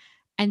that.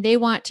 And they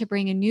want to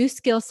bring a new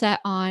skill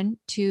set on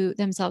to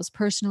themselves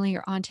personally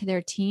or onto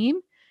their team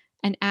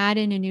and add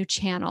in a new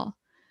channel.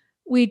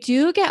 We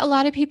do get a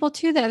lot of people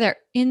too that are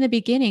in the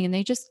beginning and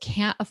they just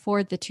can't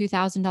afford the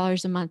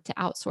 $2,000 a month to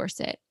outsource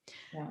it.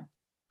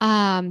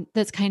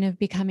 That's kind of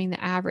becoming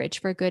the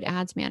average for a good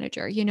ads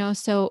manager,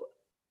 so,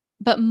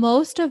 but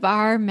most of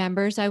our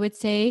members, I would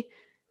say,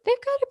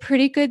 they've got a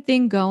pretty good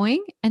thing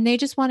going and they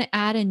just want to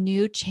add a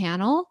new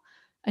channel,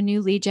 a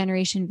new lead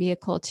generation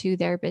vehicle to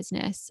their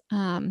business.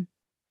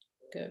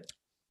 Good.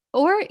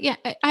 Or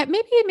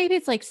maybe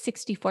it's like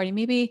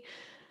 60-40,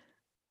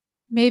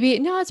 maybe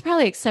no, it's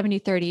probably like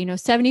 70-30,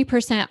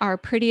 70% are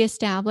pretty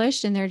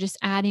established and they're just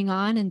adding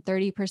on, and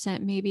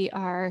 30% maybe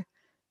are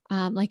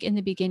like in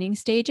the beginning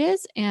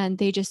stages, and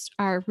they just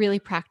are really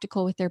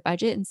practical with their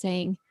budget and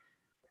saying,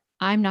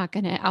 I'm not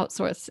going to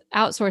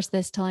outsource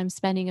this till I'm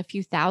spending a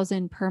few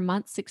thousand per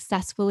month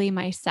successfully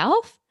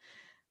myself.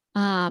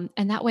 And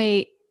that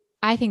way,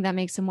 I think that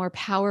makes a more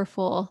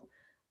powerful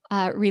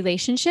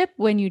relationship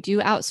when you do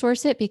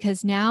outsource it,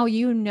 because now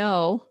you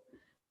know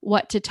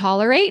what to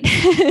tolerate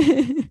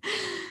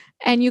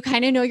and you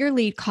kind of know your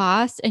lead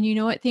costs and you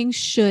know what things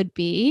should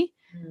be.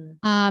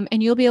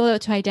 And you'll be able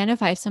to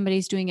identify if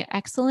somebody's doing an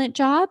excellent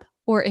job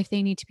or if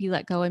they need to be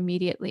let go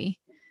immediately.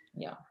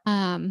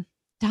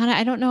 Donna,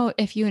 I don't know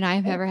if you and I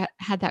have ever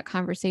had that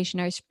conversation.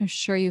 I'm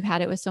sure you've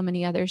had it with so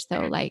many others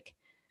though. Like,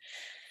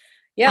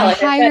 I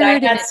said, I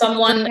had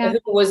someone who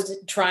was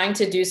trying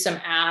to do some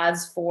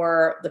ads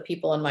for the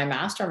people in my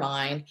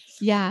mastermind.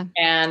 Yeah.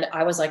 And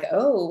I was like,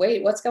 oh,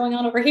 wait, what's going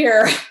on over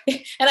here?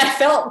 And I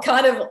felt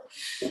kind of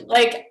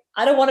like,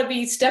 I don't want to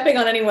be stepping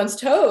on anyone's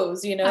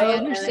toes, I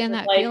understand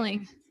that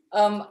feeling.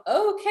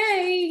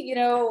 Okay,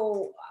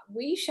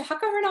 how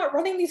come we're not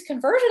running these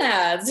conversion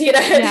ads?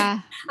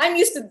 Yeah. I'm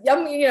used to,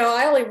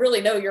 I only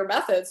really know your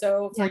method.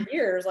 So for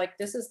years, like,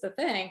 this is the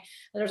thing.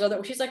 And there's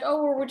she's like,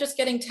 oh, we're just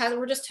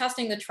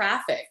testing the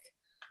traffic.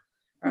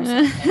 Or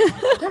something.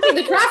 Testing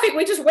the traffic.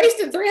 We just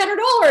wasted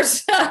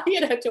 $300,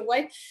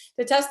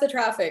 to test the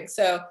traffic.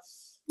 So,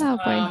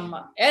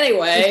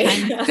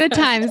 anyway, good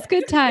times.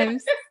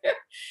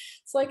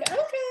 It's like,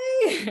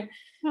 okay.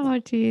 Oh,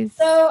 geez.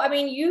 So, I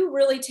mean, you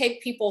really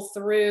take people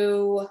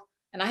through,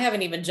 and I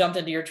haven't even jumped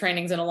into your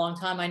trainings in a long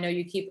time. I know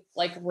you keep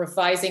like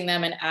revising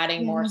them and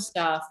adding more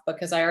stuff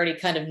because I already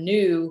kind of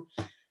knew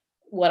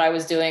what I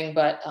was doing,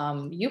 but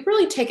you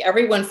really take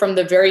everyone from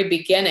the very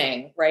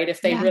beginning, right?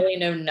 If they really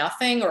know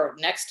nothing or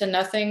next to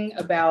nothing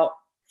about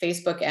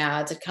Facebook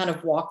ads, and kind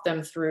of walk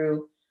them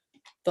through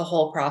the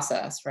whole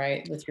process,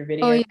 right? With your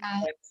video. Oh,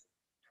 yeah.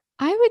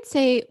 I would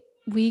say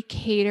we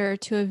cater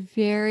to a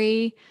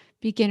very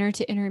beginner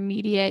to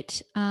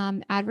intermediate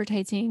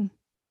advertising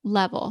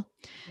level.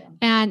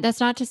 And that's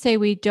not to say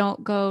we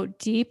don't go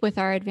deep with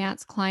our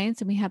advanced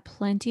clients, and we have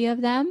plenty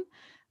of them.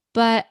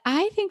 But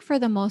I think for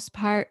the most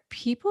part,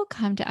 people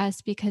come to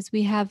us because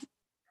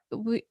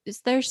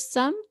there's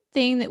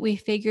something that we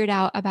figured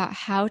out about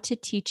how to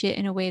teach it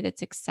in a way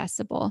that's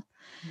accessible.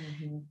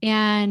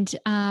 And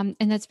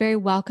that's very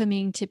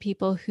welcoming to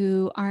people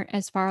who aren't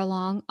as far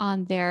along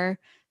on their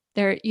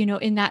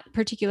in that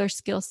particular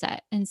skill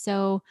set. And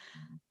so,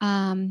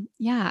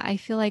 I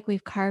feel like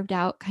we've carved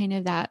out kind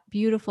of that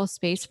beautiful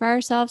space for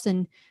ourselves,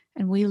 and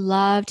we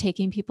love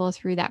taking people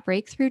through that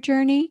breakthrough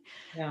journey.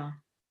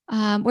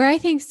 Where I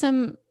think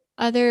some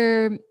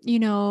other,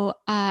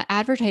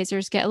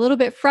 advertisers get a little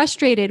bit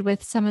frustrated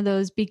with some of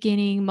those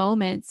beginning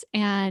moments,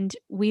 and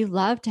we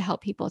love to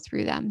help people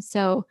through them.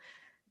 So,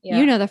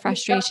 the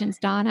frustrations,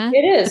 Donna.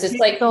 It is. It's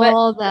like,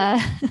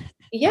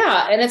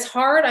 and it's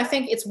hard. I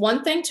think it's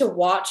one thing to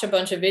watch a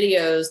bunch of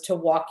videos to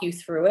walk you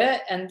through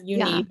it, and you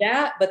need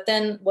that. But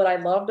then what I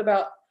loved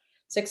about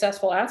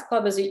Successful Ads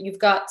Club is that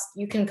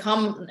you can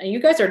come, and you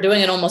guys are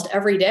doing it almost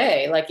every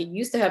day. Like, it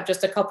used to have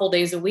just a couple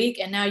days a week,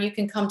 and now you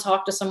can come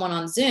talk to someone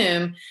on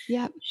Zoom,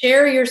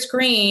 share your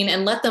screen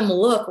and let them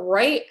look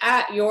right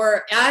at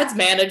your ads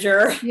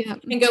manager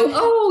and go,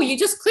 oh, you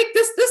just click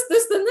this,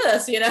 then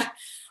this,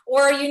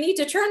 or you need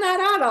to turn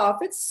that ad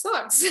off. It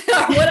sucks,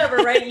 whatever,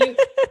 right?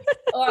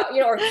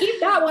 Or keep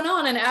that one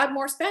on and add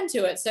more spend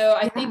to it. So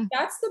I think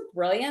that's the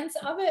brilliance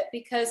of it,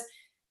 because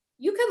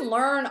you can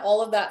learn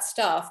all of that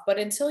stuff, but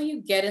until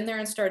you get in there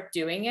and start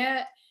doing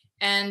it,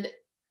 and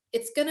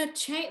it's going to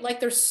change. Like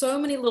there's so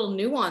many little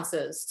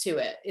nuances to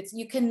it.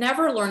 You can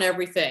never learn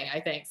everything,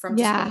 I think, from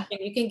just Yeah.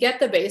 watching. You can get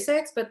the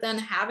basics, but then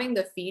having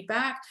the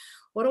feedback,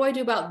 what do I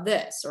do about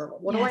this? Or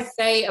what do I Yes.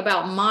 say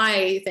about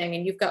my thing?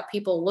 And you've got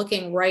people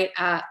looking right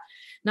at,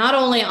 not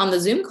only on the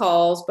Zoom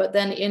calls, but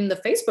then in the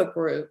Facebook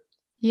group,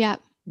 Yeah.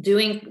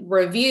 doing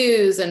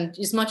reviews and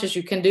as much as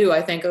you can do,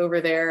 I think, over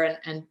there.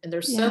 And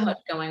there's so Yeah. much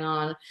going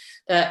on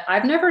that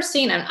I've never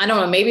seen. And I don't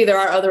know, maybe there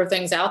are other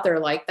things out there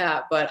like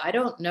that, but I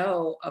don't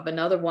know of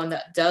another one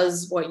that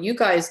does what you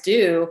guys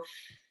do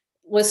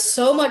with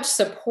so much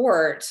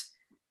support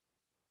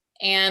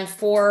and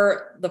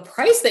for the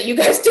price that you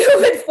guys do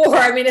it for.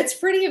 I mean, it's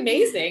pretty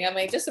amazing. I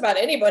mean, just about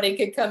anybody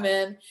could come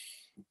in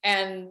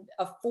and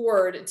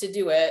afford to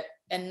do it,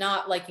 and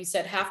not, like you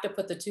said, have to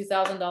put the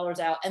 $2,000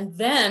 out and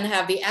then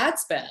have the ad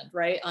spend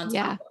right on top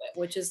Yeah. of it,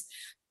 which is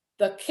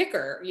the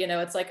kicker.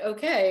 It's like,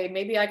 okay,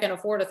 maybe I can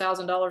afford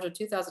 $1,000 or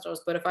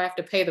 $2,000, but if I have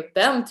to pay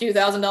them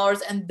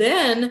 $2,000 and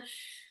then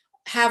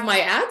have my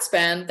ad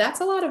spend,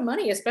 that's a lot of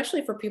money,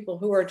 especially for people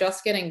who are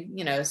just getting,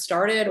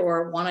 started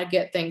or want to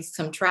get things,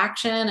 some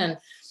traction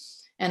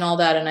and all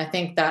that. And I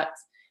think that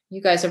you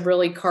guys have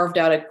really carved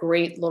out a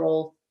great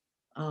little,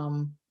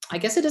 I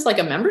guess it is like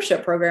a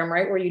membership program,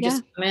 right? Where you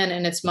just come in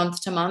and it's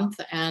month to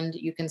month and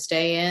you can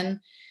stay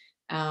in.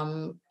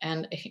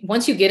 And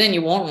once you get in,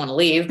 you won't want to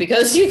leave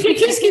because you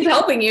just keep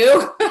helping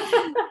you.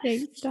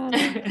 Thanks,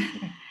 Donna.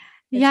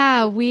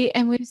 Yeah, we've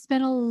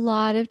spent a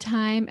lot of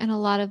time and a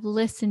lot of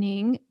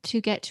listening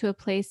to get to a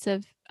place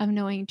of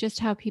knowing just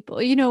how people,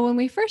 when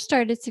we first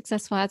started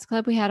Successful Ads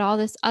Club, we had all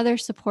this other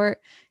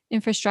support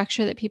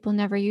infrastructure that people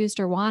never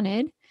used or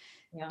wanted.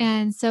 Yeah.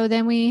 And so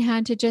then we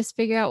had to just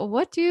figure out, well,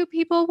 what do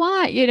people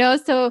want?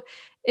 So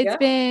it's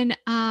been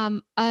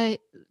a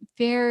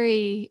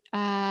very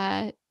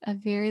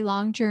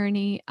long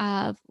journey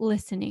of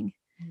listening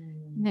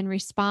and then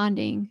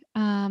responding.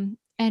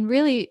 And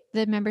really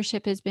the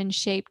membership has been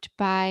shaped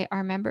by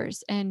our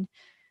members and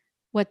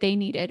what they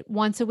needed.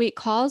 Once a week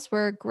calls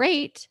were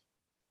great,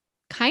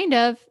 kind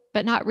of,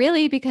 but not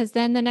really, because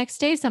then the next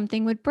day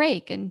something would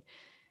break. And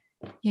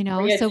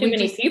so too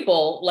many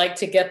people like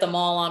to get them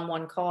all on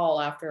one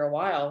call after a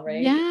while,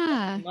 right?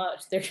 Yeah. Too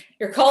much.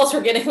 Your calls are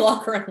getting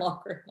longer and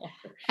longer and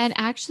longer. And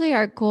actually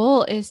our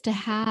goal is to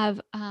have,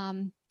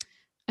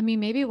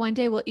 maybe one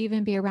day we'll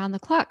even be around the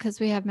clock because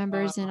we have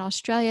members in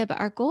Australia, but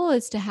our goal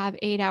is to have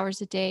 8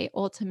 hours a day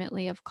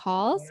ultimately of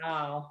calls.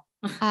 Wow.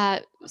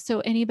 So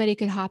anybody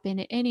could hop in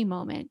at any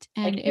moment.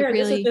 And like, here,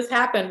 this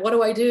happened. What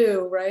do I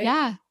do? Right.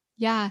 Yeah.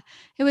 Yeah.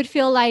 It would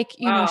feel like,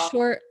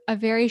 a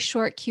very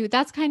short queue.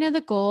 That's kind of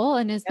the goal.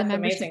 And as the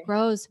membership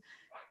grows,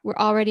 we're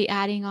already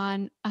adding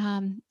on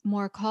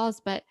more calls,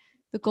 but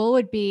the goal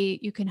would be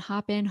you can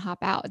hop in, hop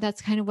out.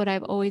 That's kind of what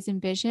I've always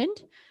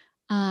envisioned.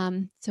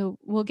 So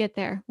we'll get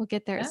there. We'll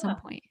get there at some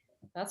point.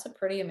 That's a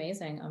pretty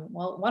amazing.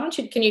 Well,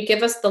 can you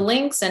give us the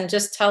links and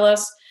just tell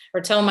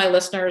my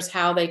listeners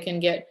how they can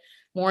get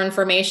more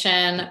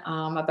information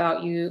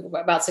about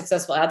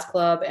Successful Ads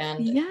Club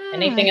and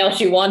anything else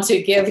you want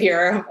to give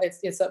here?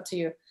 It's up to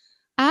you.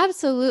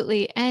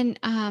 Absolutely. And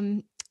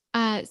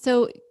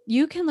so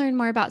you can learn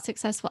more about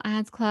Successful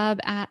Ads Club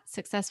at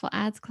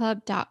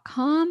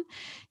successfuladsclub.com.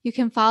 You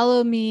can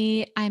follow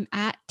me. I'm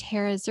at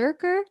Tara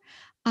Zerker.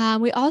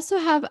 We also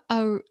have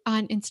on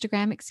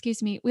Instagram,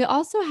 we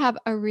also have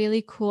a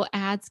really cool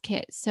ads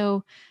kit.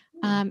 So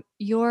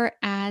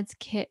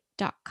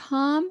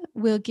youradskit.com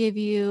will give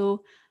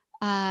you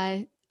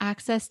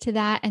access to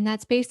that. And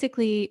that's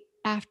basically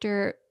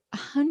after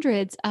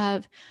hundreds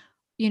of,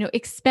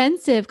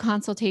 expensive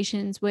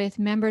consultations with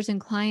members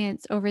and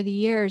clients over the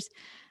years.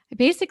 I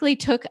basically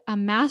took a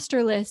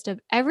master list of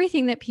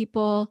everything that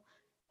people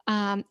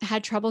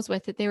had troubles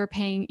with that they were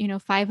paying,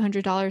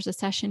 $500 a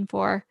session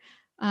for.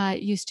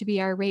 Used to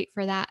be our rate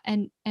for that.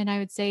 And I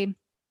would say,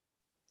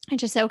 I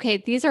just said, okay,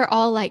 these are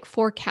all like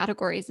 4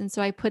 categories. And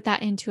so I put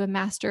that into a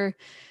master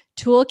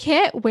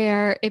toolkit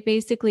where it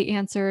basically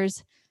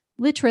answers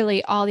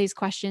literally all these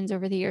questions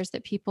over the years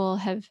that people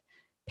have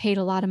paid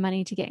a lot of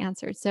money to get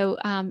answered. So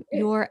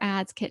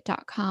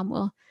youradskit.com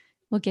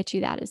will get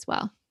you that as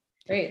well.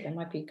 Great. That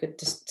might be good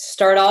to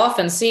start off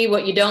and see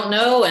what you don't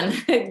know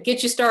and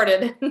get you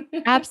started.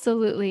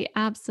 Absolutely.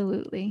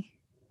 Absolutely.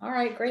 All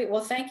right, great.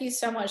 Well, thank you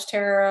so much,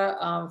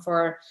 Tara,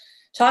 for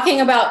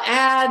talking about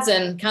ads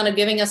and kind of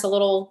giving us a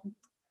little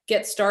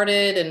get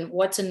started and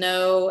what to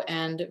know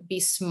and be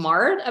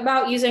smart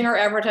about using our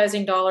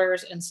advertising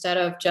dollars instead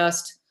of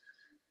just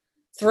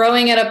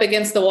throwing it up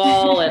against the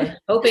wall and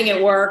hoping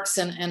it works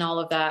and all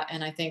of that.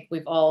 And I think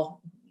we've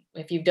all,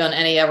 if you've done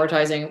any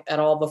advertising at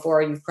all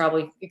before, you've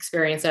probably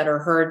experienced that or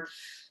heard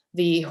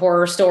the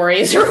horror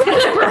stories or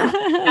whatever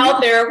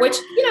out there, which,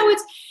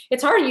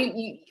 it's hard.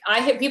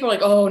 I hit people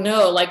like, oh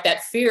no, like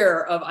that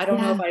fear of, I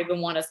don't know if I even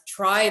want to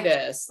try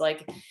this.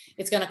 Like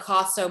it's going to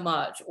cost so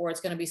much, or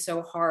it's going to be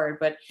so hard,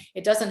 but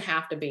it doesn't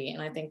have to be.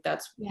 And I think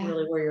that's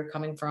really where you're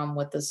coming from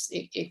with this.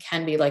 It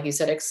can be, like you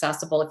said,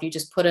 accessible. If you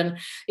just put in,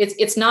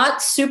 it's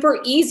not super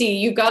easy.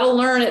 You've got to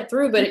learn it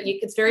through, but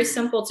it's very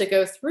simple to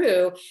go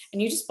through, and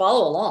you just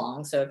follow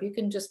along. So if you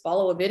can just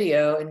follow a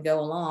video and go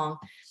along,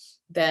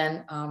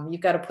 then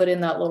you've got to put in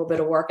that little bit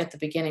of work at the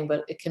beginning,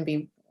 but it can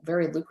be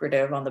very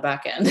lucrative on the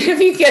back end if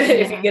you get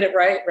it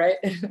right.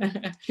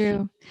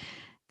 True.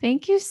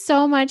 Thank you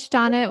so much,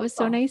 Donna. It was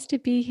so nice to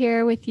be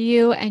here with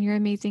you and your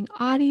amazing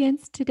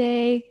audience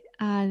today.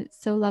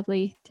 So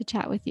lovely to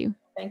chat with you.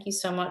 Thank you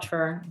so much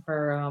for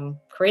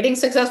creating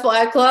Successful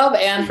Ad Club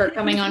and for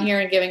coming on here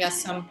and giving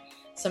us some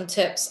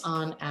tips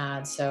on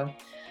ads. So,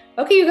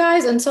 okay, you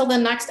guys, until the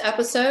next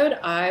episode,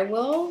 I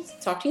will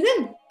talk to you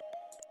then.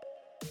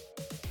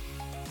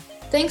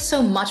 Thanks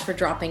so much for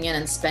dropping in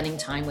and spending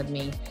time with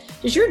me.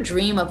 Does your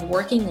dream of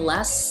working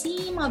less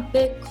seem a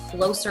bit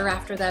closer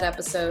after that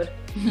episode?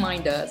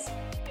 Mine does.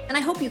 And I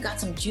hope you got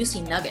some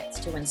juicy nuggets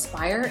to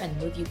inspire and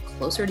move you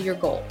closer to your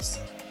goals.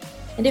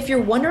 And if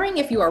you're wondering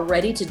if you are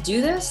ready to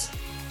do this,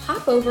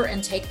 hop over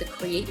and take the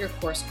Create Your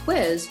Course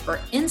quiz for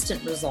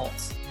instant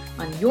results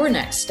on your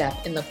next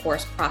step in the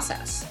course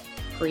process.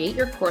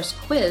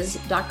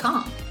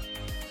 CreateYourCourseQuiz.com.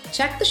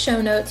 Check the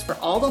show notes for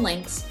all the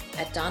links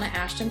at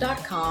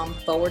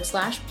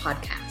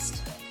donnaashton.com/podcast.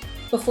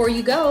 Before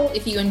you go,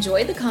 if you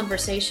enjoyed the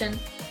conversation,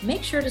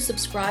 make sure to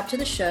subscribe to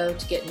the show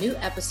to get new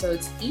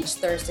episodes each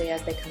Thursday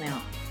as they come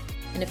out.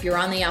 And if you're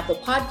on the Apple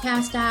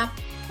Podcast app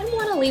and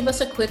want to leave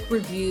us a quick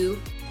review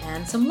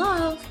and some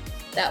love,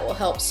 that will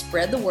help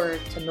spread the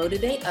word to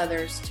motivate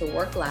others to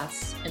work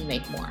less and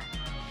make more.